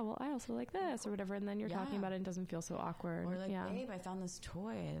 oh yeah, well, I also like this or whatever, and then you're talking about it and it doesn't feel so awkward. Or like, babe, I found this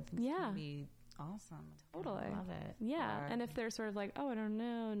toy. I think it's going to be awesome. Totally. I love it. Yeah. And if they're sort of like, oh, I don't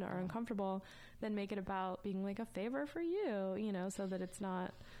know, or uncomfortable, then make it about being like a favor for you, you know, so that it's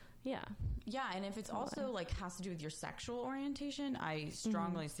not, Yeah, and if it's also like has to do with your sexual orientation, I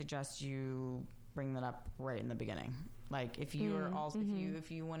strongly suggest you bring that up right in the beginning. Like if you are also if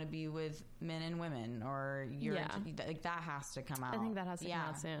you want to be with men and women, or you're like, that has to come out. I think that has to come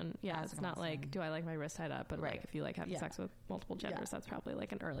out soon. Yeah, it's not like, do I like my wrist tied up? But like if you like having sex with multiple genders, that's probably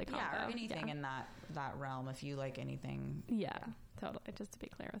like an early combo. Yeah, or anything in that realm. If you like anything. Yeah, totally. Just to be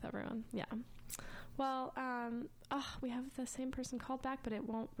clear with everyone. Yeah. Well, we have the same person called back, but it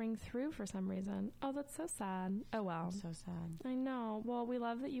won't ring through for some reason. Oh, that's so sad. Oh, well. So sad. I know. Well, we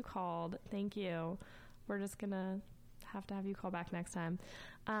love that you called. Thank you. We're just going to have you call back next time.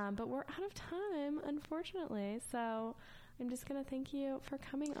 But we're out of time, unfortunately. So I'm just going to thank you for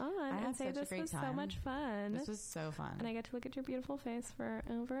coming on and say this was so much fun. This was so fun. And I get to look at your beautiful face for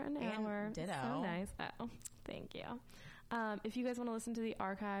over an hour. Ditto. So nice. Oh, thank you. If you guys want to listen to the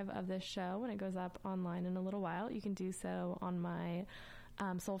archive of this show when it goes up online in a little while, you can do so on my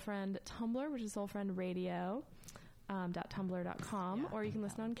Soul Friend Tumblr, which is soulfriendradio.tumblr.com, or you can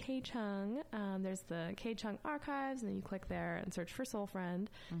listen on K-Chung. There's the K-Chung archives, and then you click there and search for Soul Friend.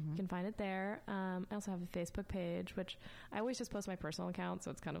 You can find it there. I also have a Facebook page, which I always just post my personal account,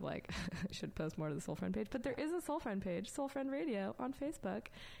 so it's kind of like I should post more to the Soul Friend page. But there is a Soul Friend page, Soul Friend Radio, on Facebook.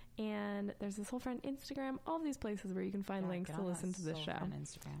 And there's a Soul Friend Instagram, all of these places where you can find links to listen to this show.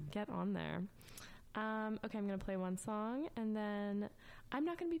 Get on there. Okay, I'm going to play one song, and then I'm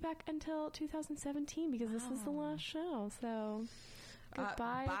not going to be back until 2017 because this is the last show. So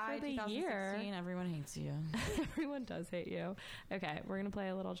goodbye for the year. Everyone hates you. Everyone does hate you. Okay, we're going to play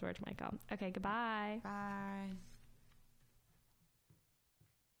a little George Michael. Okay, goodbye. Bye.